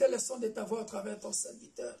a écouté le son de ta voix à travers ton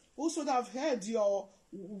serviteur, Who should have heard your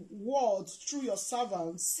word through your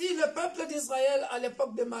servants? si le peuple d'Israël à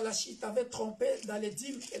l'époque de Malachie t'avait trompé dans les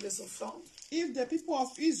dîmes et les offrandes, If the people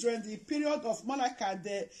of Israel, the period of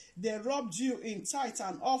Malachi, they robbed you in tithe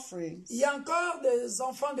and offerings, il y a encore des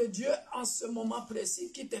enfants de Dieu en ce moment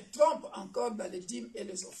précis qui te trompent encore dans les dîmes et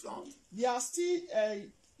les offrandes. there are still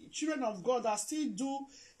children of God that still do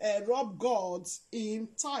rob God in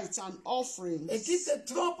tithe and offerings. Et qui te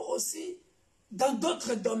trompent aussi dans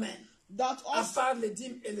d'autres domaines, That à also part les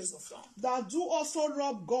dîmes et les offrandes. that do also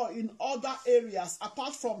rob God in other areas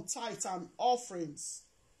apart from tithe and offerings.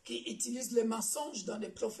 Qui utilisent les mensonges dans les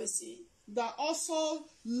prophéties, That also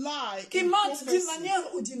lie qui in mentent d'une prophecy.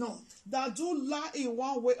 manière ou d'une autre. That do lie in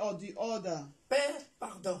one way or the other. Père,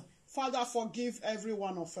 pardon. Father, forgive every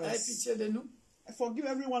one of Aie us. pitié de nous. Forgive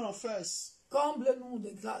every one of us. Comble-nous de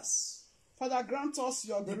grâce, Father, grant us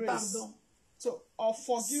your de grace pardon. of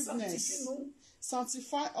forgiveness. Sanctifie-nous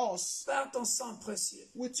Sanctify us par ton sang précieux.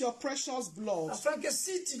 with your precious blood. Afin que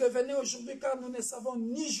si tu revenais aujourd'hui, car nous ne savons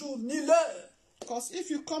ni jour ni l'heure, Because if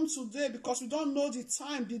you come today, because we don't know the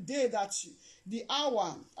time, the day that you, the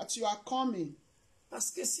hour that you are coming.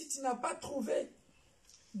 Parce que si tu n'as pas trouvé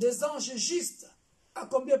des anges justes, à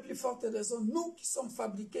combien plus forte raison, nous qui sommes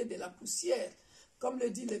fabriqués de la poussière, comme le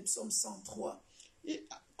dit le psaume 103.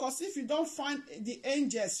 Because if you don't find the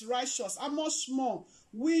angels righteous, how much more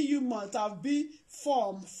we humans have been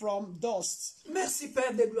formed from dust. Merci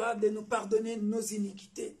Père de gloire de nous pardonner nos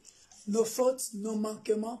iniquités, nos fautes, nos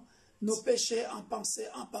manquements, nos péchés en pensée,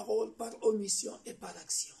 en parole, par omission et par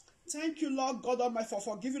action. Thank you, Lord God Almighty, for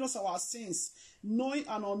forgiving us our sins, knowing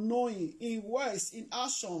and unknowing, in words, in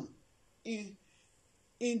action, in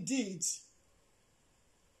deed.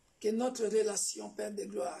 Que notre relation, Père de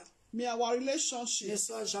gloire, may our ne relationship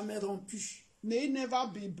soit jamais rompue. may it never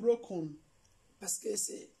be broken. Parce que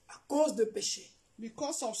c'est à cause de péché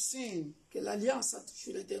Because of sin, que l'alliance a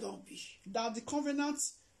toujours été rompue. that the covenant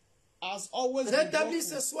has always been Rétablis broken.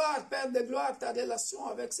 ce soir, Père de gloire, ta relation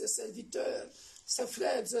avec ses serviteurs, ses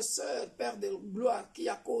frères et sœurs, Père de gloire, qui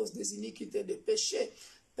à cause des iniquités, des péchés,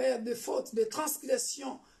 Père de fautes, de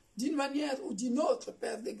transgressions, d'une manière ou d'une autre,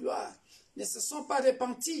 Père de gloire, ne se sont pas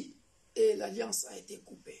repentis et l'alliance a été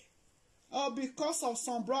coupée. Because of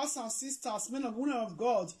some brothers and sisters, men and women of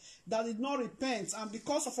God, that did not repent, and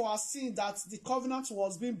because of our sin, that the covenant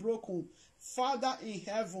was being broken. Father in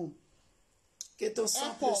heaven, Que ton sang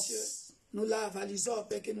help précieux us. nous lave à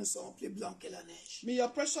l'hysope et que nous soyons plus blancs que la neige. May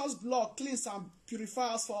your precious blood cleanse and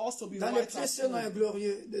purify us for us to be Dans le white as précieux nom snow. et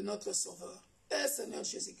glorieux de notre Sauveur et Seigneur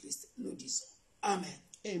Jésus-Christ, nous disons Amen.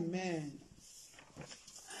 Amen.